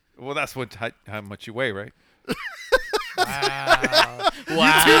 Well, that's how much you weigh, right? Wow.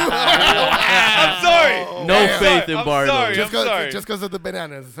 I'm sorry. No I'm faith sorry. in I'm Barlow. sorry. Just I'm sorry. because of the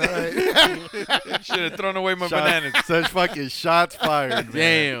bananas. All right. Should have thrown away my bananas. Such fucking shots fired.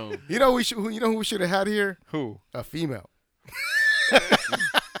 Man. Damn. You know who we should have had here? Who? A female.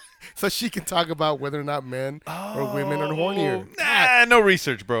 So she can talk about whether or not men or women are hornier. Nah, no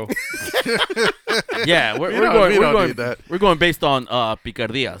research, bro. Yeah, we're going based on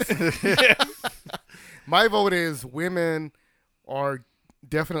picardías. My vote is women are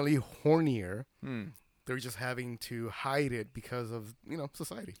definitely hornier. They're just having to hide it because of,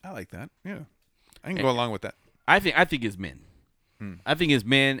 society. I like that. Yeah, I can go along with that. I think it's men. I think it's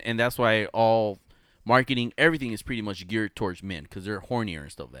men, and that's why all marketing, everything is pretty much geared towards men because they're hornier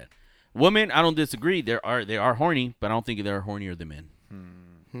and stuff like that. Women, I don't disagree. They are horny, but I don't think they're hornier than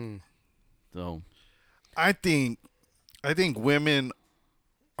men. So, I think women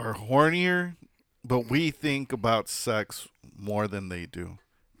are hornier, but we think about sex more than they do.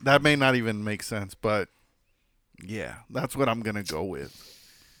 That may not even make sense, but yeah, that's what I'm gonna go with.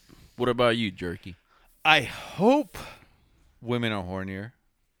 what about you, Jerky? I hope women are hornier,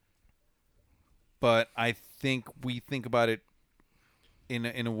 but I think we think about it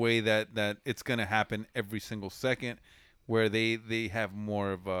in a way that it's gonna happen every single second, where they have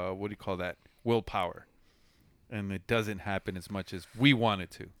more of a, what do you call that, willpower, and it doesn't happen as much as we want it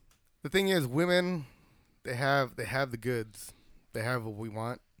to. The thing is, women, they have the goods. They have what we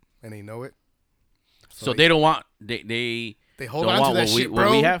want, and they know it. So they don't want they hold don't on to want that what shit, what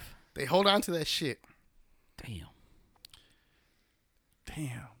bro. we have. They hold on to that shit,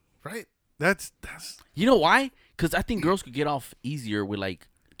 Damn, right? that's You know why? Because I think girls could get off easier with like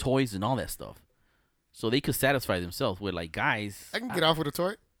toys and all that stuff, so they could satisfy themselves with like guys. I can get off with a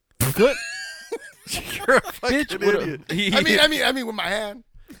toy. Good. you're a fucking Bitch, idiot. I mean, with my hand.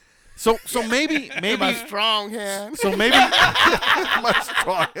 So maybe With my strong hand. so maybe my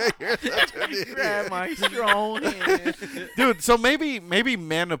strong Grab my strong hand. dude. So maybe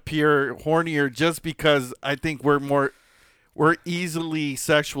men appear hornier just because I think we're easily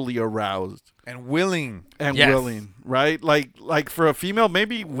sexually aroused And willing. and Yes. willing, right? Like for a female,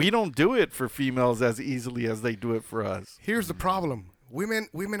 maybe we don't do it for females as easily as they do it for us. Here's the problem: women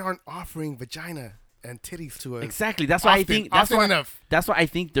aren't offering vagina and titties to us. Exactly. That's why I think often enough. That's why I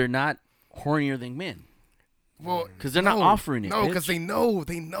think they're not hornier than men. Well, 'Cause they're not offering it, No, bitch. because they know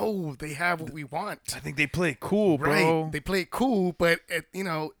they have what we want. I think they play it cool, bro. Right? They play it cool, but at the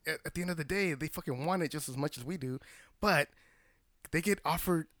end of the day, they fucking want it just as much as we do. But they get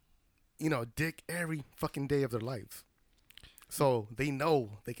offered, dick every fucking day of their lives. so they know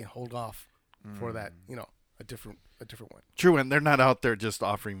they can hold off for that. A different one. True, and they're not out there just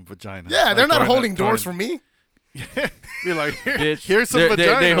offering vagina. Yeah, they're not holding doors for me. Be like, Bitch, here's some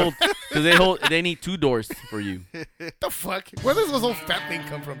vagina. They need 2 doors for you. The fuck? Where does this whole fat thing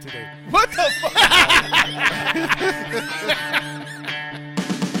come from today? What the fuck?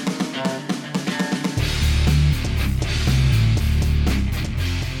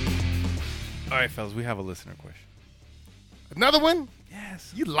 All right, fellas, we have a listener question. Another one?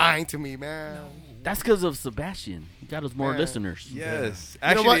 Yes. You lying to me, man. That's because of Sebastian. He got us more listeners. Yes.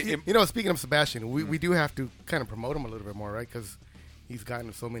 You know what? Actually, Speaking of Sebastian, we do have to kind of promote him a little bit more, right? Because he's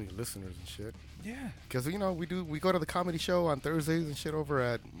gotten so many listeners and shit. yeah. Because, we go to the comedy show on Thursdays and shit over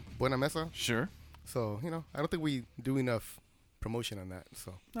at Buena Mesa. Sure. So, I don't think we do enough promotion on that.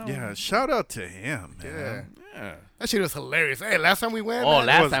 So, Yeah, shout out to him, yeah. man. Yeah. That shit was hilarious. Hey, last time we went, Oh, man,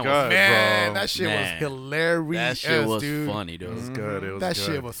 last was time good, was man, bro. that shit Man. was hilarious. That shit was dude. funny, dude. It was good. It was That good.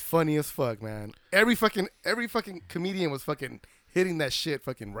 shit was funny as fuck, man. Every fucking comedian was fucking hitting that shit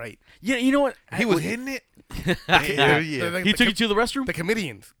fucking right. Yeah, you know what? He was hitting it. Yeah, yeah. He took you to the restroom? The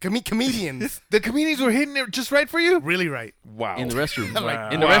comedians. Comedians. The comedians were hitting it just right for you. Really right. Wow. In the restroom.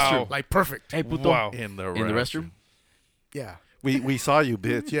 Like, in the wow. restroom. Like perfect. Hey, puto. Wow. In the In the restroom? Yeah. We saw you,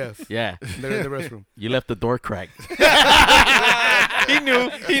 bitch. Yes. Yeah. They're in the restroom. You left the door cracked. He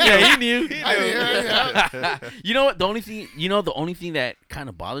knew. Yeah, he knew. Yeah. You know what? The only thing that kind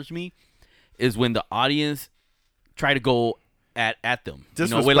of bothers me is when the audience try to go at them.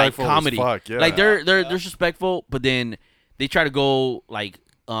 With like Disrespectful as comedy. fuck, yeah. Like they're disrespectful, but then they try to go like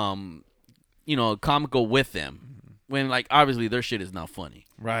comical with them. When like obviously their shit is not funny.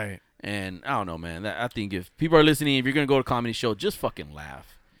 Right. And I don't know, man. I think if people are listening, if you're gonna go to a comedy show, just fucking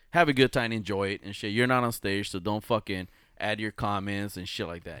laugh, have a good time, enjoy it, and shit. You're not on stage, so don't fucking add your comments and shit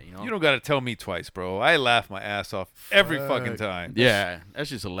like that. You don't got to tell me twice, bro. I laugh my ass off every fucking time. Yeah,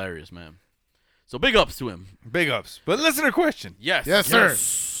 that's just hilarious, man. So big ups to him. Big ups. But listener question. Yes, Yes, sir.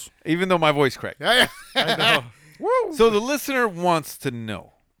 Even though my voice cracked. Yeah. I know. Woo. So the listener wants to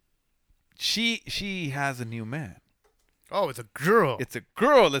know. She has a new man. Oh, it's a girl. It's a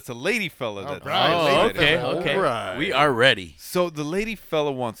girl. It's a lady fella. That right. Oh, Lady okay, fella. okay. Alright. We are ready. So the lady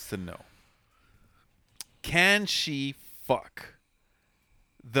fella wants to know. Can she fuck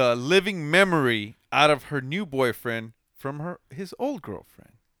the living memory out of her new boyfriend from his old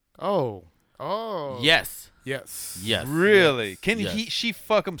girlfriend? Oh. Yes, Yes. yes. Really? Can Yes. she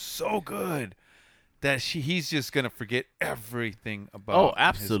fuck him so good that he's just gonna forget everything about? Oh, his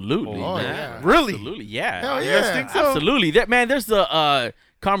absolutely, old Oh, man. yeah. Really? Absolutely, yeah. Hell You yeah. guys think so? Absolutely. That man, there's the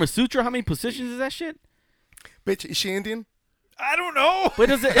Kama Sutra. How many positions is that shit? Bitch, is she Indian? I don't know.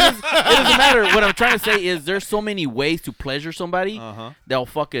 But it doesn't matter. What I'm trying to say is there's so many ways to pleasure somebody that'll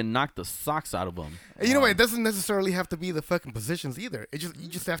fucking knock the socks out of them. And you know what? It doesn't necessarily have to be the fucking positions either. You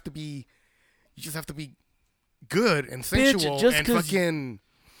just have to be good and sensual just and 'cause fucking.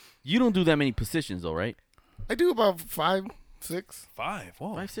 You don't do that many positions though, right? I do about 5, 6. 5.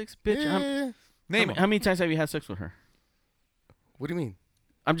 Whoa. 5, 6, bitch. Yeah. Name How him. many times have you had sex with her? What do you mean?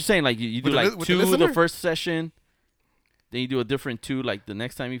 I'm just saying, like you do With the like li- with 2 the the listener? first session, then you do a different 2 like the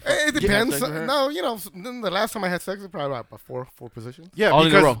next time you. It have depends. sex with her? No, the last time I had sex was probably about 4 positions. Yeah, All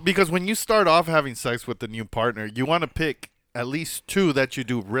in a row. because when you start off having sex with the new partner, you want to pick at least 2 that you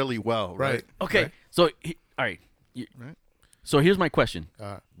do really well, right? Okay, so all right. Right. So here's my question: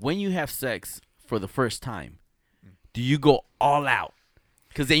 when you have sex for the first time, do you go all out?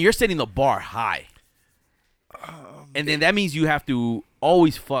 Because then you're setting the bar high, and then that means you have to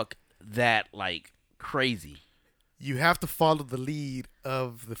always fuck that like crazy. You have to follow the lead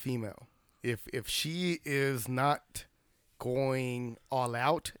of the female. If she is not going all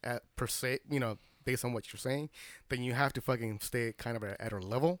out at per se, based on what you're saying, then you have to fucking stay kind of at her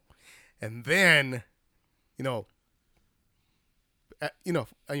level, and then,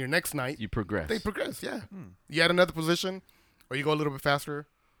 on your next night, You progress. they progress. Yeah, you add another position, or you go a little bit faster,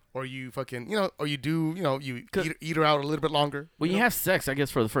 or you fucking, or you do, you eat her out a little bit longer. When you have sex, I guess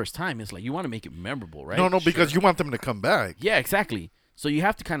for the first time, it's like you want to make it memorable, right? No, because you want them to come back. Yeah, exactly. So you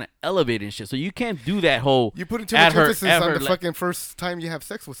have to kind of elevate it and shit. So you can't do that whole. You put too at much her- emphasis at on her the le- fucking first time you have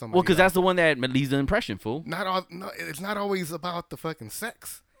sex with somebody. Well, because though. that's the one that leaves the impression, fool. No, it's not always about the fucking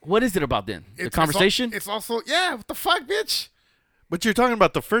sex. What is it about then? The It's conversation? It's also what the fuck, bitch. But you're talking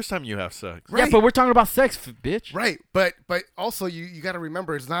about the first time you have sex. Yeah, Right. but we're talking about sex, bitch. Right, but also you got to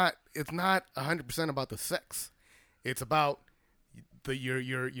remember it's not 100% about the sex. It's about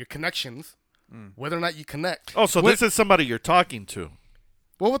your connections, whether or not you connect. Oh, so this is somebody you're talking to.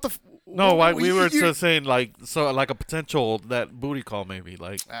 Well, No, we were just saying like a potential that booty call maybe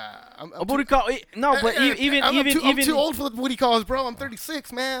like A booty call? No, but even I'm too old for the booty calls, bro. I'm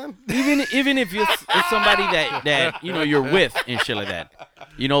 36, man. even if it's somebody that you're with and shit like that.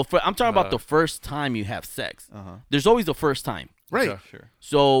 I'm talking about the first time you have sex. There's always the first time. Right. Yeah, sure.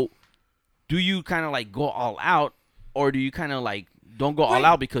 So, do you kind of like go all out, or do you kind of like don't go all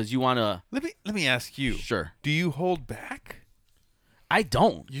out because you want to? Let me ask you. Sure. Do you hold back? I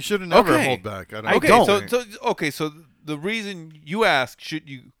don't. you should have never Okay. hold back. I don't. Okay, so the reason you ask, should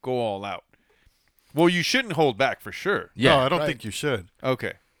you go all out? Well, you shouldn't hold back for sure. Yeah. No, I don't think you should.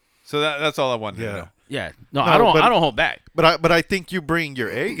 Okay, so that's all I wanted to Yeah. know. Yeah. No, No, I don't. but- I don't hold back. But I think you bring your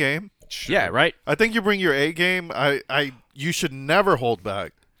A game. Sure. Yeah. Right. I think you bring your A game. You should never hold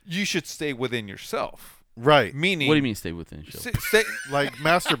back. You should stay within yourself. Right. Meaning, What do you mean stay within the show? Stay, Like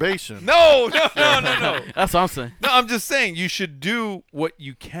masturbation. no. That's what I'm saying. No, I'm just saying you should do what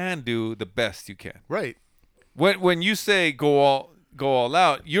you can do the best you can. Right. When you say go all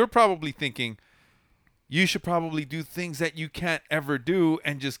out, you're probably thinking you should probably do things that you can't ever do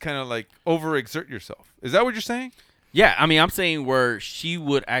and just kind of like overexert yourself. Is that what you're saying? Yeah. I mean, I'm saying where she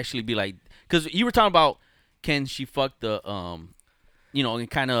would actually be like, because you were talking about can she fuck the and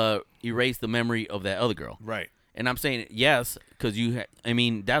kind of erase the memory of that other girl. Right. And I'm saying yes because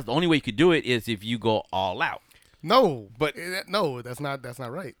that's the only way you could do it is if you go all out. No, But- no, that's not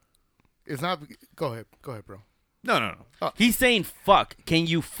right. It's not. Go ahead, bro. No. He's saying fuck. Can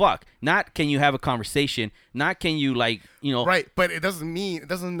you fuck? Not can you have a conversation? Not can you Right, but it doesn't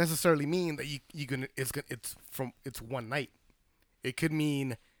necessarily mean that it's one night. It could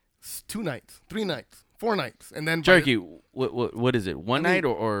mean 2 nights, 3 nights, 4 nights, and then Jerky, what is it? One night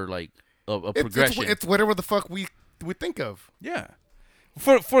or like a progression? It's whatever the fuck we think of. Yeah.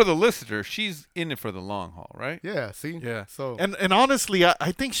 For the listener, she's in it for the long haul, right? Yeah. See. Yeah. So And honestly,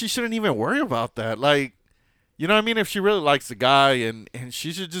 I think she shouldn't even worry about that. Like, you know what I mean? If she really likes the guy, and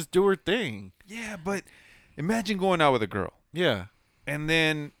she should just do her thing. Yeah, but imagine going out with a girl, Yeah. and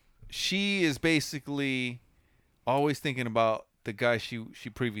then she is basically always thinking about the guy she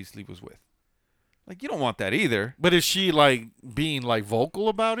previously was with. Like, you don't want that either. But is she like being like vocal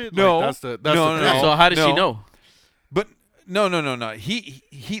about it? No. Like, that's the No. thing. So how does she No. know? But no.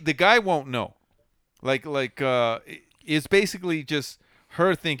 He the guy won't know. It's basically just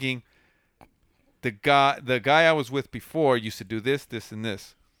her thinking the guy I was with before used to do this, and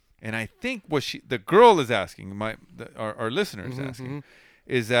this. And I think what the girl is asking, our listener is asking,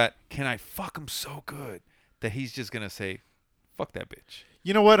 is that can I fuck him so good that he's just gonna say, fuck that bitch.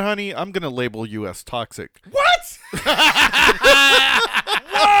 You know what, honey? I'm gonna label you as toxic. What?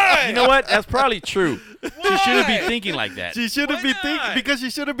 You know what? That's probably true. She shouldn't be thinking like that. She shouldn't be thinking because she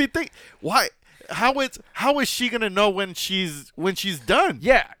shouldn't be thinking. Why? How is she gonna know when she's done?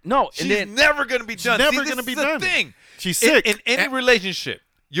 Yeah, no. She's And then never gonna be done. never See, this gonna is be the done. thing. She's sick. In any relationship,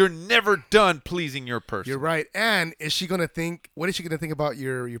 you're never done pleasing your person. you're right. And is she gonna think? What is she gonna think about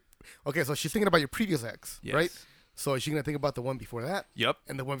your? Okay, so she's thinking about your previous ex, Yes. right? So is she gonna think about the one before that? Yep.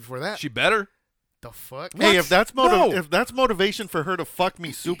 And the one before that? She better. the fuck? Hey, if that's No. if that's motivation for her to fuck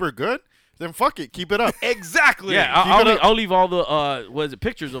me super good, then fuck it, keep it up. Exactly. yeah, I'll leave all the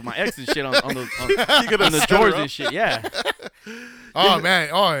pictures of my ex and shit on the drawers and shit. Yeah. Oh man,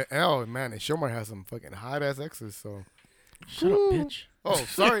 oh man, and Shomar has some fucking hot ass exes. So, Shut up, bitch. oh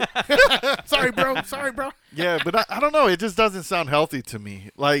sorry, sorry bro. Yeah, but I don't know. It just doesn't sound healthy to me.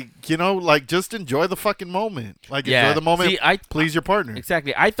 Like, just enjoy the fucking moment. Like, Yeah. enjoy the moment. See, please your partner.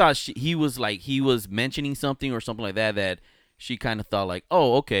 Exactly. I thought he was mentioning something or something like that she kind of thought like,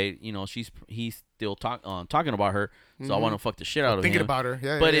 oh, okay, he's still talking about her, so I want to fuck the shit out of Thinking him. about her,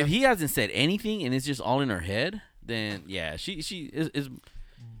 yeah. But yeah, if he hasn't said anything and it's just all in her head, then yeah, she is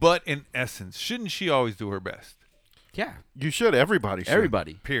But in essence, shouldn't she always do her best? yeah. You should. Everybody should.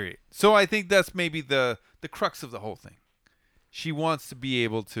 Everybody. Period. So I think that's maybe the crux of the whole thing. She wants to be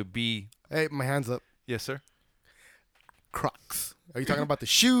able to be. hey, my hands up. Yes, sir. Crocs. Are you talking about the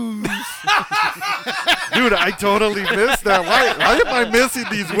shoes? Dude, I totally missed that. Why am I missing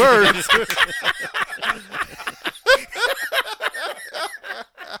these words?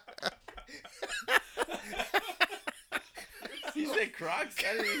 He said Crocs.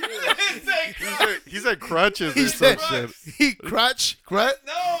 I didn't hear that. He said crutches He or some said shit. he crotch. No,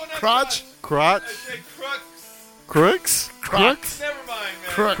 Crotch. Crotch? crux. Crooks? Crocs. Never mind,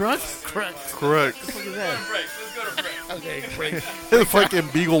 man. Crocs. Crocs. Crooks. Let's go to break. Okay, great. Fucking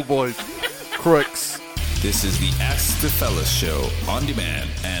Beagle Boys. Crooks. This is the Ask the Fellas show on demand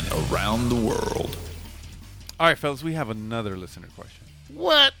and around the world. All right, fellas, we have another listener question.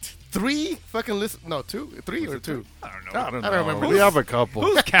 What? 3 fucking list. No, 2, 3 or 2. I don't know. I don't remember. We have a couple.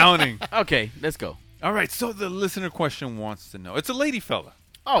 Who's counting? Okay, let's go. All right, so the listener question wants to know. It's a lady fella.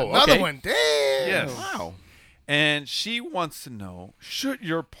 Oh, Another okay. one. Damn. Yes. Wow. And she wants to know, should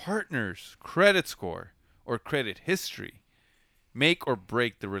your partner's credit score or credit history make or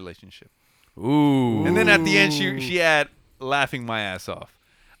break the relationship? Ooh. And then at the end, she had laughing my ass off.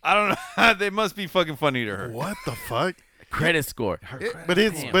 I don't know. They must be fucking funny to her. What the fuck? Credit score. But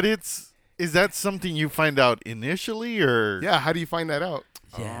it's is that something you find out initially or? Yeah. How do you find that out?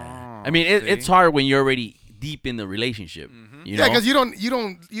 Yeah. I mean, see? it's hard when you're already deep in the relationship. You know? Yeah, because you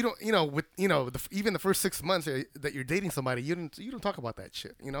don't, with even the first 6 months that you're dating somebody, you don't talk about that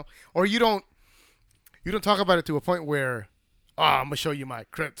shit, or you don't talk about it to a point where, I'm gonna show you my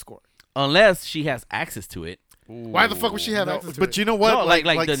credit score. Unless she has access to it. Why the fuck would she have access to But it? you know what? No,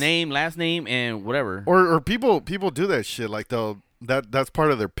 like the name, last name, and whatever. Or people do that shit. Like that's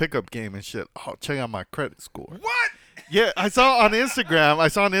part of their pickup game and shit. Oh, check out my credit score. What? Yeah, I saw on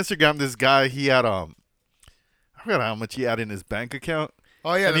Instagram this guy, he had I forgot how much he had in his bank account.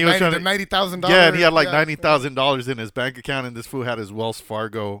 Oh yeah, And the he was trying $90,000. Yeah, and he had like $90,000 in his bank account, and this fool had his Wells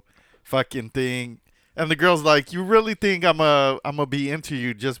Fargo fucking thing. And the girl's like, "You really think I'm a be into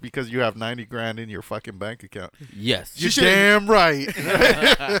you just because you have 90 grand in your fucking bank account?" Yes. You're damn right.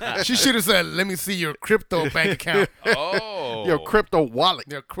 She should have said, "Let me see your crypto bank account, Oh. Your crypto wallet.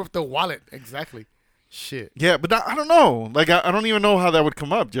 your crypto wallet." Exactly. Shit. Yeah, but I don't know. Like I don't even know how that would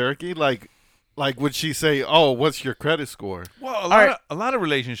come up, Jericho. Like would she say, "Oh, what's your credit score?" Well, a lot of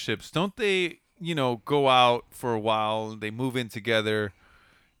relationships, don't they, go out for a while, they move in together,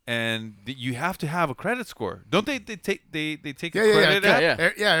 and you have to have a credit score. Don't they take credit out?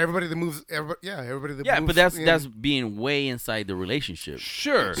 Yeah. Everybody that moves. Everybody that Yeah, moves. but that's being way inside the relationship.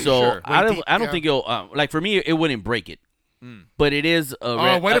 Sure. So sure. I don't think it'll like for me it wouldn't break it, but it is.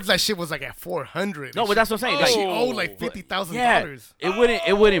 What if that shit was like at 400? No, but that's what I'm saying. Like, she owed like $50,000. Yeah,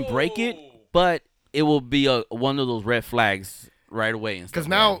 it wouldn't break it, but it will be one of those red flags right away. Because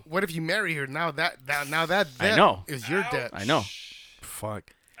now, what if you marry her? Now that debt I know. is your debt. I know.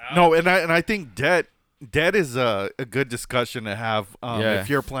 Fuck. No, and I think debt is a good discussion to have if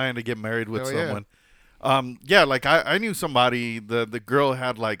you're planning to get married with Hell someone. Like I knew somebody. The girl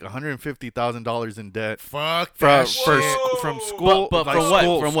had like $150,000 in debt. Fuck from that shit. from school. But like from what?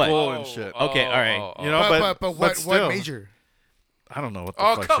 school- From what? school and shit. Okay, all right. You know, but what still, major? I don't know what the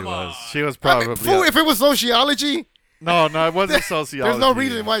Oh, fuck come she was. on. She was I mean, probably fool, if it was sociology, no, it wasn't sociology. there's no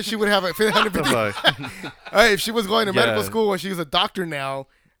reason why she would have it. Hey, if she was going to medical school and she was a doctor now,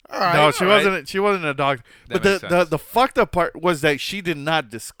 all right. No, she all right. wasn't. She wasn't a doctor. That But makes sense. the fucked up part was that she did not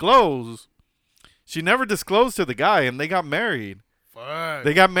disclose. She never disclosed to the guy, and they got married. Fuck.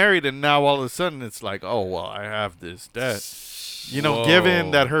 They got married, and now all of a sudden it's like, oh well, I have this debt. Whoa.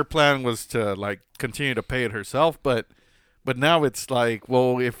 Given that her plan was to like continue to pay it herself, but now it's like,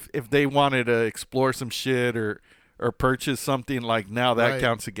 well, if they wanted to explore some shit or purchase something, like now that Right.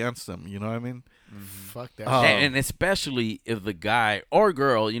 counts against them. You know what I mean? Fuck that. And especially if the guy or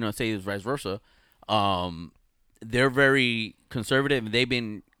girl, say it's vice versa, they're very conservative and they've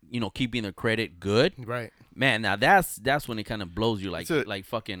been, keeping their credit good. Right. Man, now that's when it kind of blows you like That's it. like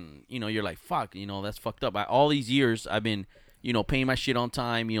fucking, you're like, fuck, that's fucked up. All these years I've been, paying my shit on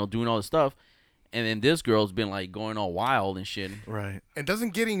time, doing all this stuff. And then this girl's been like going all wild and shit. Right. And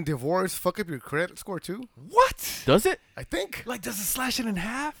doesn't getting divorced fuck up your credit score too? What? Does it? I think. Like, does it slash it in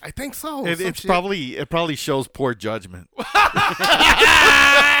half? I think so. It Some shit. probably shows poor judgment.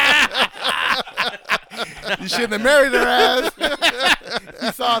 You shouldn't have married her ass.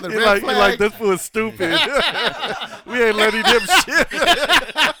 You saw the You're red like, flag. this fool is stupid. We ain't letting him shit.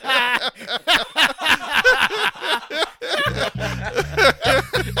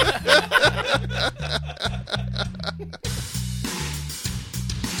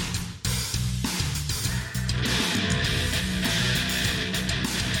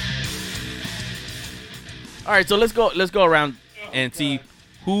 All right, so let's go around and see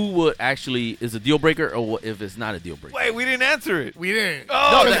who would actually is a deal breaker or if it's not a deal breaker. Wait, we didn't answer it. We didn't.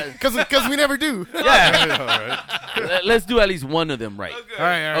 Oh, Because we never do. Yeah. Let's do at least one of them right. Okay. All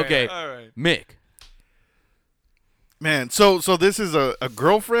right. Okay. All right. Mick. Man, so this is a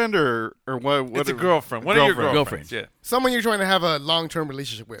girlfriend or what? It's a girlfriend. One of your girlfriends. Yeah. Someone you're trying to have a long-term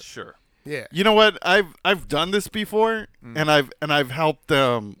relationship with. Sure. Yeah. You know what? I've done this before, and I've helped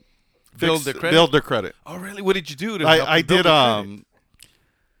them Build their credit? Build their credit. Oh, really? What did you do to help I them build did. their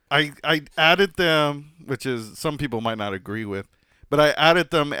credit? I added them, which is some people might not agree with, but I added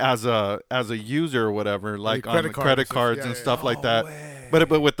them as a user or whatever, like on the credit cards and stuff like that. But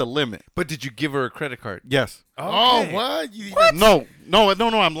with the limit. But did you give her a credit card? Yes. Oh, Okay. what? No,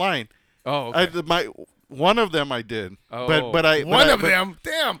 I'm lying. Oh, okay. One of them I did. Oh. But I One of but- them?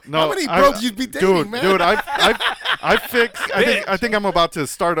 Damn. No, How many broke you be dating, man? Dude, I fixed. I think I'm about to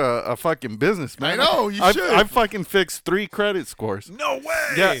start a fucking business, man. I know, you should. I fucking fixed 3 credit scores. No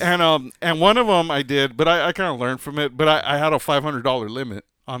way. Yeah, and one of them I did, but I kind of learned from it. But I had a $500 limit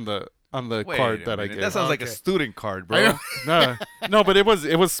on the Wait card a that I minute. gave. That sounds like a Okay. student card, I bro. No, but it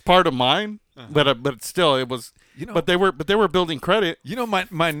was part of mine. But still, it was. You know- but they were building credit. You know,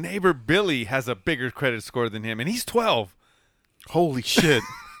 my neighbor Billy has a bigger credit score than him, and he's 12. Holy shit!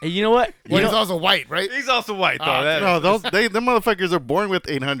 Hey, you know what? Well, You he's know, also white, right? He's also white, though. No, them motherfuckers are born with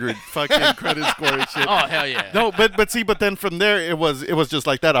 800 fucking credit score and shit. oh hell yeah. No, but then from there it was just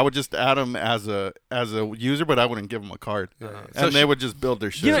like that. I would just add them as a user, but I wouldn't give them a card, and So they would just build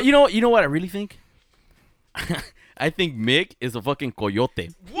their shit. You know what I really think? I think Mick is a fucking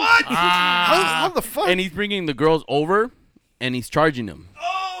coyote, What? how the fuck? and he's bringing the girls over, and he's charging them.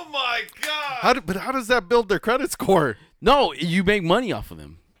 Oh, my God. How does that build their credit score? No, you make money off of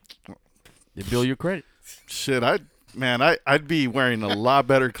them. They build your credit. Shit, I'd be wearing a lot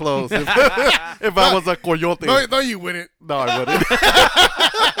better clothes if I was a coyote. No, you wouldn't. No, I wouldn't.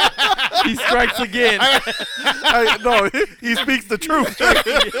 He strikes again. No, he speaks the truth.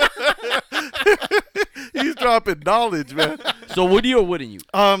 He's dropping knowledge, man. So would you or wouldn't you?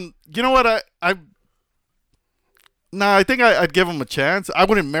 You know what? I think I'd give him a chance. I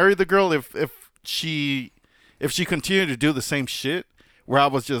wouldn't marry the girl if she continued to do the same shit. Where I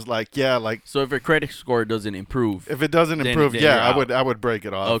was just like, yeah, like So if her credit score doesn't improve, if it doesn't Then- improve, then yeah, you're I would break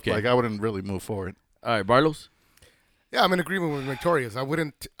it off. Okay. Like I wouldn't really move forward. all right, Barlos. Yeah, I'm in agreement with Victorious. I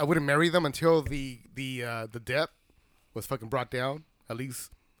wouldn't marry them until the debt was fucking brought down at least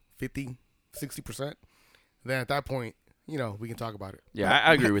 50-60%. Then at that point, we can talk about it. Yeah,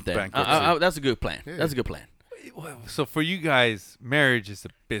 I agree with that. Bankruptcy. That's a good plan. That's a good plan. So for you guys, marriage is a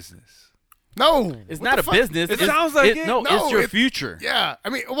business. No, It's what not the a fuck? business. It sounds like it. No, No, it's your it- future. Yeah, I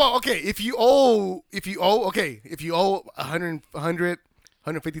mean, well, okay, if you owe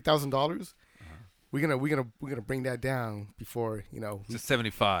 $150,000, we're gonna bring that down before It's a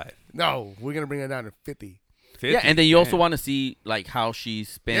 75. No, we're gonna bring that down to 50. 50. Yeah, and then you also want to see like how she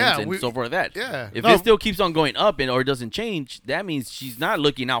spends Yeah, and we- so forth. That yeah. if No. it still keeps on going up or doesn't change, that means she's not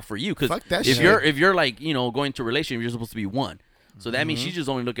looking out for you. Because Fuck that if shit. you're like going to a relationship, you're supposed to be one. So that means she's just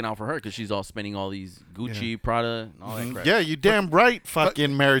only looking out for her because she's all spending all these Gucci, Prada, and all that crap. Yeah, you damn right.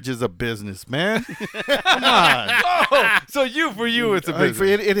 Fucking marriage is a business, man. Come on. So for you, it's a Like,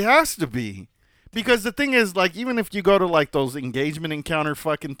 business. it has to be. Because the thing is, like, even if you go to, like, those engagement encounter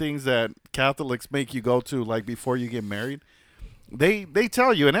fucking things that Catholics make you go to, like, before you get married, they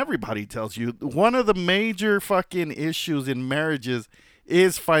tell you, and everybody tells you, one of the major fucking issues in marriages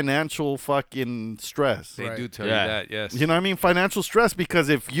is financial fucking stress. They Right. do tell Yeah. you that, yes. You know what I mean? Financial stress, because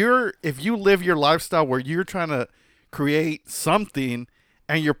if you live your lifestyle where you're trying to create something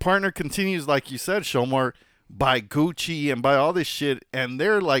and your partner continues, like you said, Shomar, buy Gucci and buy all this shit, and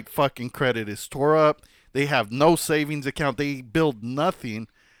their like fucking credit is tore up, they have no savings account, they build nothing,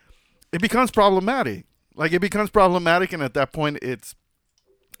 it becomes problematic. Like, it becomes problematic, and at that point it's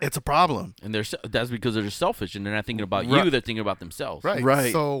a problem. And that's because they're just selfish and they're not thinking about Right. you; they're thinking about themselves. Right.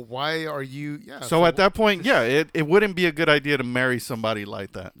 Right. So why are you? Yeah. So at that point, yeah, it wouldn't be a good idea to marry somebody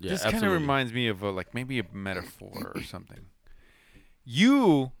like that. Yeah, This kind of absolutely. reminds me of maybe a metaphor or something.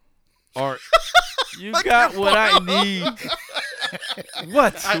 You are. You got what I need.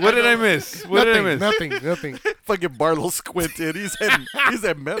 What? What did I miss? What did I miss? Nothing. Fucking Barlow squinted. He's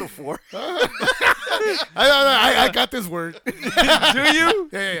at metaphor. I got this word. Do you?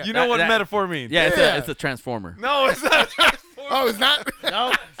 Yeah. You know what That- metaphor means? Yeah, Yeah. it's a transformer. No, it's not. a transformer. Oh, it's not.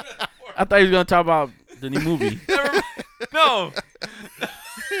 No, I thought he was gonna talk about the new movie. No,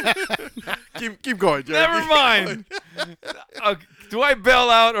 Keep going, Jerry. never mind. Do I bail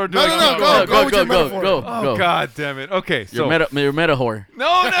out or do I? No, keep go. going? with your metaphor. go. Oh, God damn it. Okay, so Your meta whore.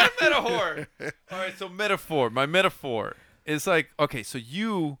 no, not metaphor. All right, so metaphor. My metaphor is like, okay, so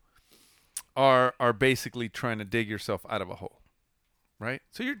you are basically trying to dig yourself out of a hole, right?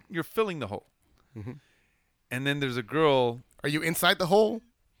 So you're filling the hole, and then there's a girl. Are you inside the hole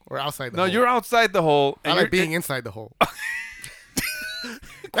or outside the No, hole? you're outside the hole. I And like you're being inside the hole.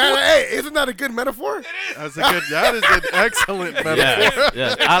 Hey, isn't that a good metaphor? That is an excellent metaphor.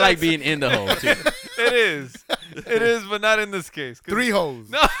 Yeah, I like being in the hole too. It is, but not in this case. 'Cause- 3 holes.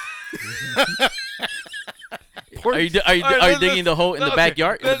 No. Are you All right, digging the hole in the okay.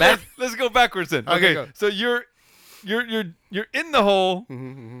 backyard? In the back? Let's go backwards then. Okay, Okay, go. so you're you're in the hole,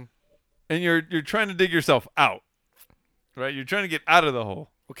 and you're trying to dig yourself out, right? You're trying to get out of the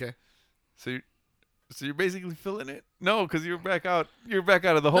hole. Okay. So you're basically filling it. No, because you're back out. You're back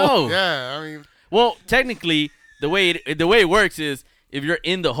out of the hole. No. Yeah, I mean, Well, technically, the way it works is if you're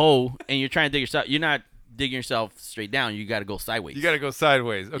in the hole and you're trying to dig yourself, you're not digging yourself straight down. You got to go sideways. You got to go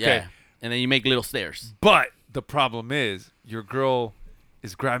sideways. Okay. Yeah. And then you make little stairs. But the problem is your girl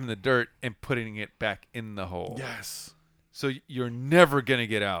is grabbing the dirt and putting it back in the hole. Yes. So you're never gonna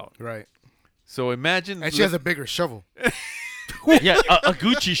get out. right. So imagine. And she has a bigger shovel. Yeah, a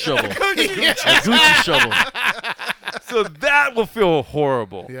Gucci shovel. A Gucci shovel. So that will feel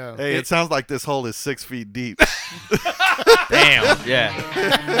horrible. Yeah. Hey, it sounds like this hole is 6 feet deep. Damn. Yeah.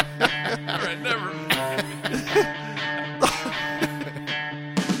 All right, never.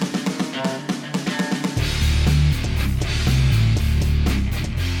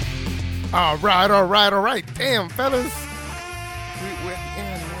 All right. Damn, fellas. We're at the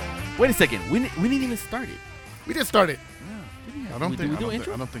end, man. Wait a second. We didn't even start it. We just started. I don't think do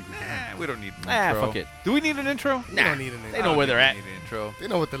intro? I don't think we can. We don't need an intro. Fuck it. Do we need an intro? We don't need an They know where they're at. We need an intro. They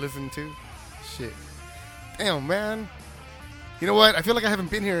know what they're listening to. Shit. Damn, man. You know what? I feel like I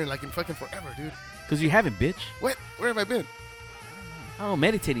haven't been here in fucking forever, dude. Because you haven't, bitch. What? Where have I been? Oh,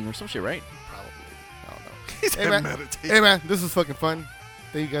 meditating or some shit, right? Probably. I don't know. He said Hey, man. meditate. Hey, man. This is fucking fun.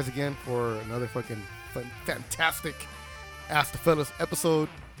 Thank you guys again for another fucking fantastic Ask the Fellas episode.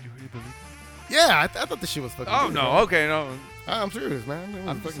 You really believe it? Yeah, I thought this shit was fucking Oh good, no. man. Okay, no. I'm serious, man. It was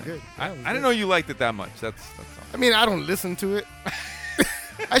I'm just fucking saying. good. I Yeah, it was didn't good. know you liked it that much. That's all. I mean, I don't listen to it.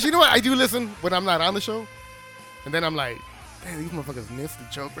 Actually, you know what? I do listen when I'm not on the show. And then I'm like, damn, these motherfuckers missed the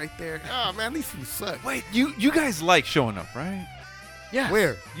joke right there. Oh, man, these people suck. Wait, you guys like showing up, right? Yeah.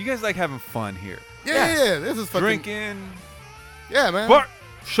 Where? You guys like having fun here. Yeah. This is fucking. Drinking. Yeah, man. But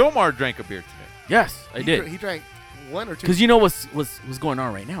Shomar drank a beer today. Yes, I He did. He drank one or two. Because you know what's going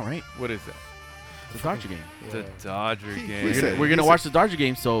on right now, right? What is that? The Dodger game. The Dodger game. He said- We're gonna watch the Dodger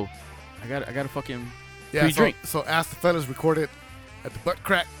game, so I got to fucking Yeah, pre-drink. so Ask the Fellas recorded at the Butt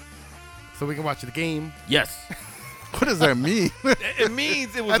Crack so we can watch the game. Yes. What does that mean? It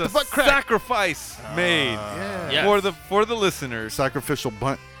means it was At the a butt crack. sacrifice made Yeah. Yeah. for the listeners. Sacrificial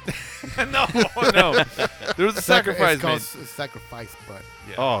bunt. no. There was a sacrifice It's called made. sacrifice, but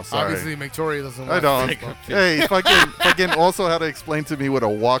Yeah. Oh, sorry. obviously Victoria doesn't I watch don't. baseball. Hey, fucking also had to explain to me what a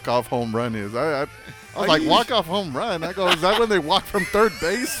walk-off home run is. I was like, walk-off home run? I go, is that when they walk from third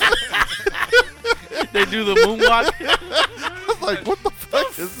base? They do the moonwalk. I was like, what the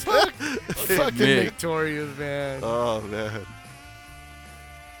fuck is that? Fucking Mick. Victoria's, man. Oh, man.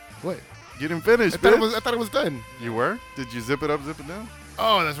 What? You didn't finish, I bitch. thought it was done. You were? Did you zip it up, zip it down?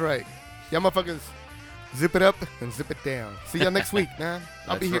 Oh, that's right. Yeah, motherfuckers, zip it up and zip it down. See y'all next week, man.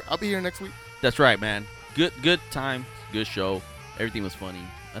 I'll be here. I'll be here next week. That's right, man. Good time, good show. Everything was funny.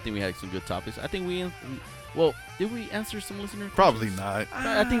 I think we had some good topics. I think did we answer some listener Probably questions? not.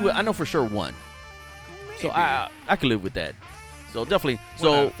 I think I know for sure one. So I could live with that. So definitely. One out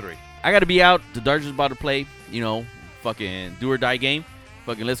So of 3. I got to be out. The Dodgers about to play. You know, fucking do or die game.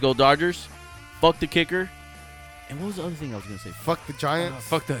 Fucking let's go Dodgers. Fuck the kicker. And what was the other thing I was gonna say? Fuck the Giants.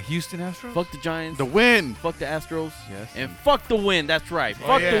 Fuck the Houston Astros. Fuck the Giants. The win. Fuck the Astros. Yes. And fuck the win. That's right.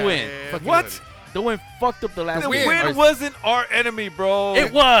 Fuck the win. Fuck What? The win fucked up the last The game. win wasn't our enemy, bro.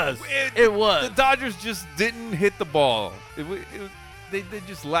 It was. It was. The Dodgers just didn't hit the ball. They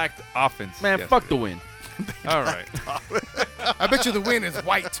just lacked offense. Man, fuck the win. All right. I bet you the win is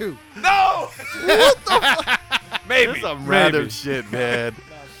white too. No. Maybe. That's some Maybe. random shit, man.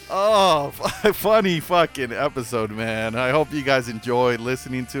 Oh, funny fucking episode, man. I hope you guys enjoyed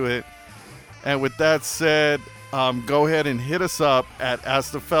listening to it. And with that said, go ahead and hit us up at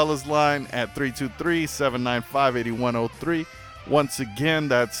Ask the Fellas line at 323-795-8103. Once again,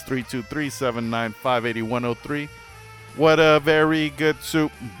 that's 323-795-8103. What a very good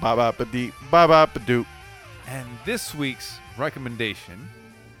soup. Ba-ba-ba-dee, ba-ba-ba-doo. And this week's recommendation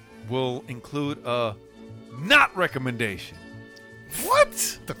will include a not recommendation.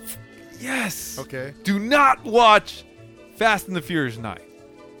 What? Yes. Okay. Do not watch Fast and the Furious 9.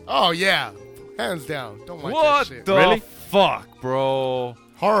 Oh yeah, hands down. Don't like that What shit. the Really? fuck, bro?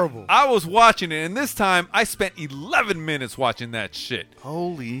 Horrible. I was watching it, and this time I spent 11 minutes watching that shit.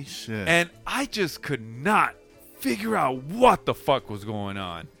 Holy shit. And I just could not figure out what the fuck was going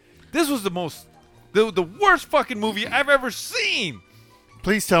on. This was the worst fucking movie I've ever seen.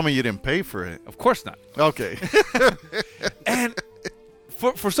 Please tell me you didn't pay for it. Of course not. Okay. And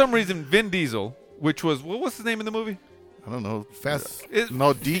for some reason, Vin Diesel, which was, what's the name of the movie? I don't know. Fast.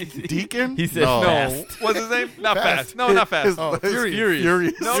 No, Deacon? He said no. No, what's his name? Not fast. No, not fast. Oh, Furious.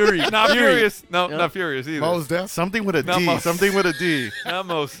 Furious. No, Fury. not Fury. Furious. No, not Furious either. Mos Def. Something with a Not D. most. Something with a D. Not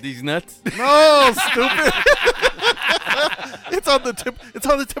most. These nuts. No, stupid. It's on the tip. It's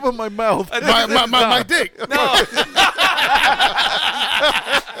on the tip of my mouth. My dick. No.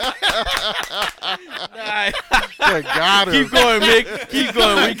 I got him. Keep going, Mick. Keep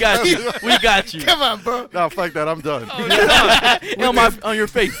going. We got you. We got you. Come on, bro. No, fuck that. I'm done. On your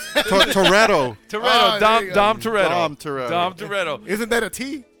face. Toretto. Toretto. Oh, there you Dom go. Toretto. Dom Toretto. Dom Toretto. Isn't that a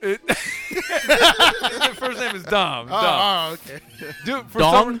T? His first name is Dom. Dom. Oh, okay. Dude, for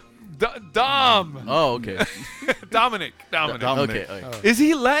Dong? Dom. Oh, okay. Dominic. Okay. Is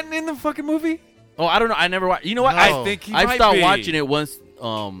he Latin in the fucking movie? Oh, I don't know. I never watched. You know what? No. I think he I might stopped be. watching it once.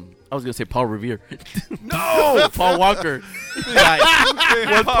 I was gonna say Paul Revere. No. Paul Walker.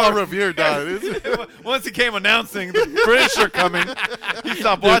 When Paul Revere died. Once he came announcing the British are coming, he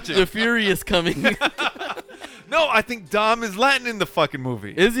stopped watching. The Fury is coming. No, I think Dom is Latin in the fucking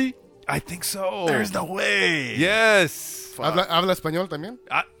movie. Is he? I think so. There's no way. Yes. Habla español también?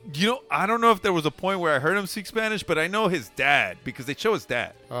 I don't know if there was a point where I heard him speak Spanish, but I know his dad because they show his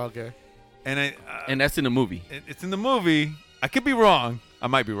dad, Oh, okay. and And that's in the movie. it's in the movie. I could be wrong. I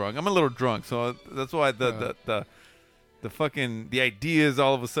might be wrong. I'm a little drunk, so that's why the fucking the ideas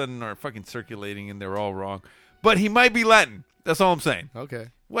all of a sudden are fucking circulating and they're all wrong. But he might be Latin. That's all I'm saying. Okay.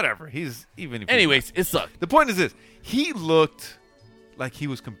 Whatever. He's even. If Anyways, it sucked. the point is this: he looked like he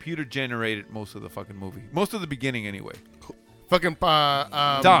was computer generated most of the fucking movie, most of the beginning anyway. Fucking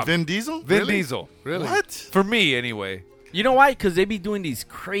Dom. Vin Diesel? Vin Really? Diesel. Really? What? For me, anyway. You know why? Because they be doing these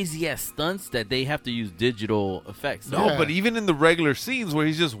crazy ass stunts that they have to use digital effects. No, Yeah. but even in the regular scenes where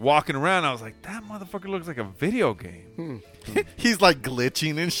he's just walking around, I was like, that motherfucker looks like a video game. He's like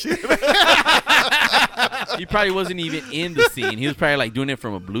glitching and shit. He probably wasn't even in the scene. He was probably like doing it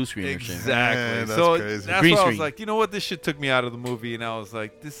from a blue screen or shit. Exactly. Man, that's so crazy. that's Green why I was screen. like, you know what? This shit took me out of the movie, and I was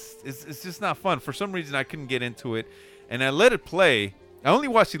like, this is it's just not fun. For some reason, I couldn't get into it, and I let it play. I only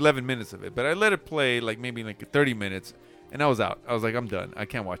watched 11 minutes of it, but I let it play like maybe like 30 minutes, and I was out. I was like, I'm done. I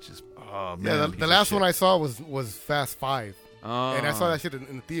can't watch this. Oh man. Yeah, the last one I saw was Fast 5. Oh, And I saw that shit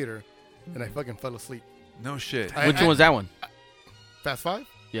in the theater, and I fucking fell asleep. no shit. I- Which one was that one? Fast 5?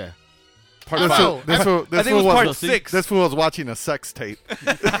 Yeah. Part I five. don't know. This fool, I think it was part 6. This fool was watching a sex tape.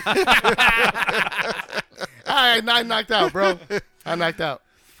 I knocked out, bro. I knocked out.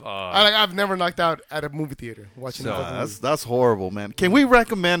 Fuck. I've never knocked out at a movie theater watching So, a fucking movie. That's horrible, man. Can we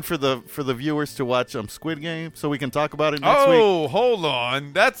recommend for the viewers to watch Squid Game so we can talk about it next week? Oh, hold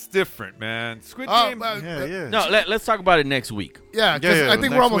on. That's different, man. Squid Game. Yeah. No, let's talk about it next week. Yeah, because Yeah, I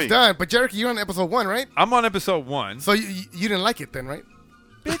think we're next almost week. done. But Jericho, you're on episode 1, right? I'm on episode 1. So you didn't like it then, right?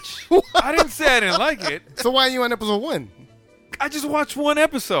 Bitch. I didn't say I didn't like it. So why are you on episode 1? I just watched one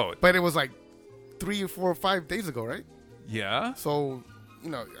episode. But it was like 3 or 4 or 5 days ago, right? Yeah. So,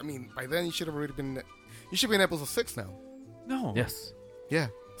 I mean, by then you should have already been. You should be in episode 6 now. No. Yes. Yeah.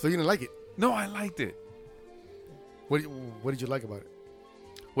 So you didn't like it. No, I liked it. What did you like about it?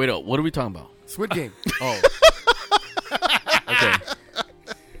 Wait, what are we talking about? Squid Game. Oh. Okay.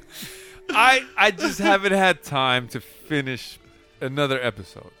 I just haven't had time to finish another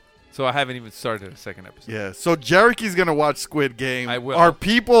episode. So I haven't even started a second episode. Yeah. So Jericho's gonna watch Squid Game. I will. Our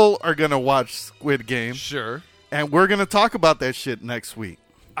people are gonna watch Squid Game, Sure. and we're gonna talk about that shit next week.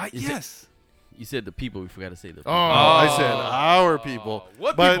 Yes. You said the people. We forgot to say the people. I said our people.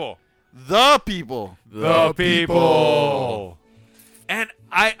 What but people? The people. The people. And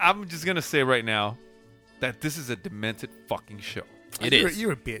I'm just going to say right now that this is a demented fucking show. It you're, is.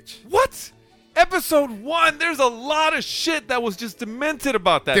 You're a bitch. What? Episode 1, there's a lot of shit that was just demented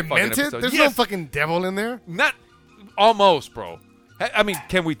about that fucking Demented? episode. There's Yes. no fucking devil in there. Not almost, bro. I mean,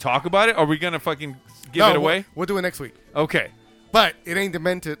 can we talk about it? Are we going to fucking give it away? We'll do it next week. Okay. But it ain't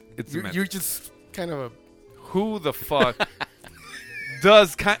demented. It's you're, demented. you're just kind of a. Who the fuck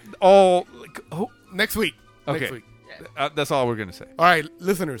does all... Who? Next week. Okay. Next week. That's all we're going to say. All right,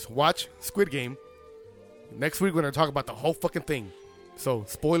 listeners, watch Squid Game. Next week, we're going to talk about the whole fucking thing. So,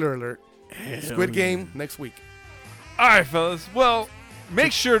 spoiler alert. Squid Game next week. All right, fellas. Well,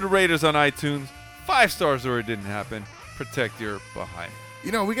 make sure to rate us on iTunes. 5 stars or it didn't happen. Protect your behind.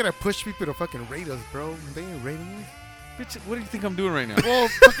 We got to push people to fucking rate us, bro. They ain't rating us. Bitch, what do you think I'm doing right now? Well,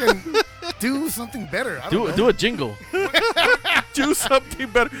 fucking do something better. I don't know. Do a jingle. Do something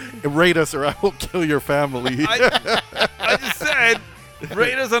better. Rate us or I will kill your family. I just said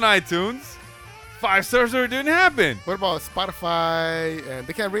rate us on iTunes. 5 stars or it didn't happen. What about Spotify? And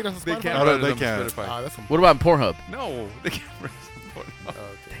they can't rate us on Spotify? They can't Oh, rate they us on can't. Spotify. Ah, that's some. What about Pornhub? No, they can't rate us on Pornhub.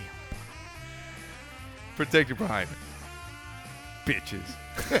 Okay. Protect your behind. bitches.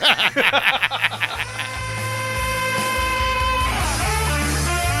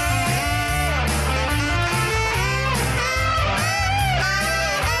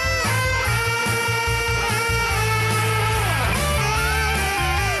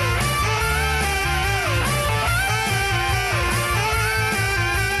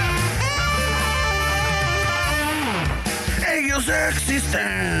 Ellos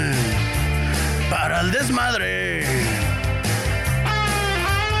existen para el desmadre.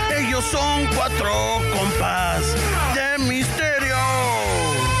 Ellos son 4 compas de misterio.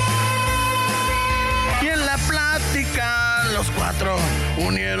 Y en la plática los 4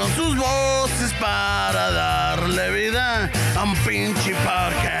 unieron sus voces para darle vida a un pinche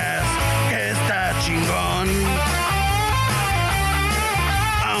podcast que está chingón.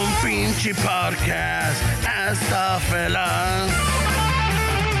 A un pinche podcast está feliz.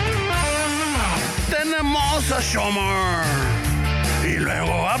 Tenemos a Shomer y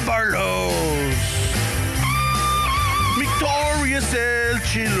luego a Barlows. Victoria es el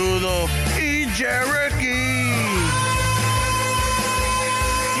chiludo y Cherokee.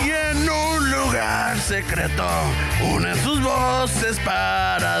 Y en un lugar secreto unen sus voces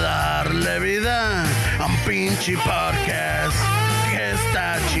para darle vida a un pinche podcast que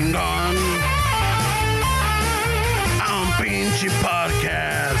está chingón. A un pinche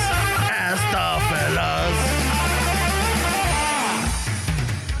podcast está feliz.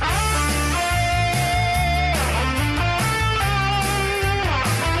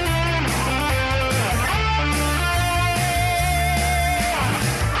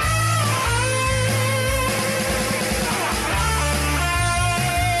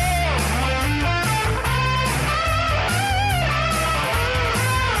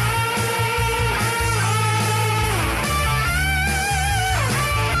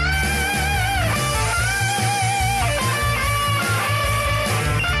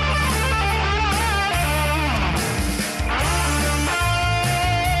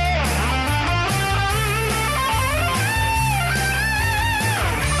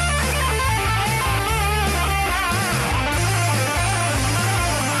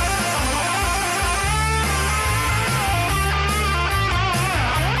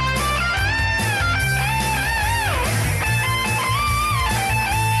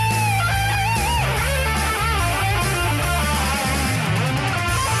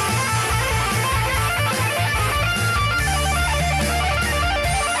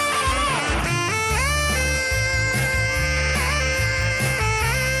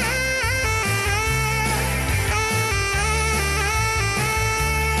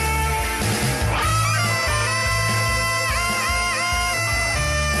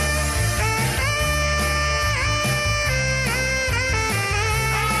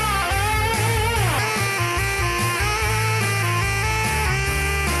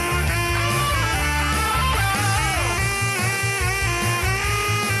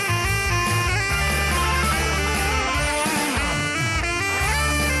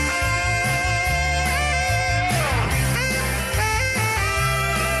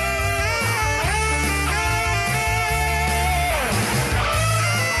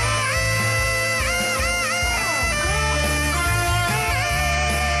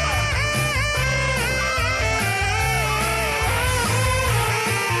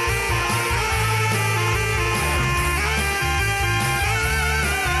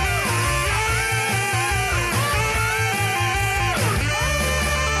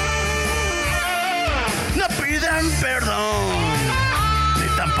 Perdón, ni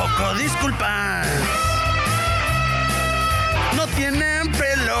tampoco disculpas. No tienen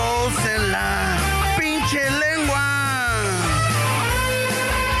pelos en la pinche lengua.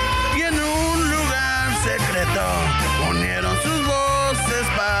 Y en un lugar secreto unieron sus voces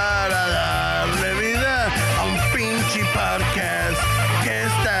para darle vida a un pinche podcast que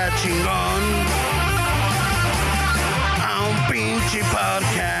está chingón. A un pinche podcast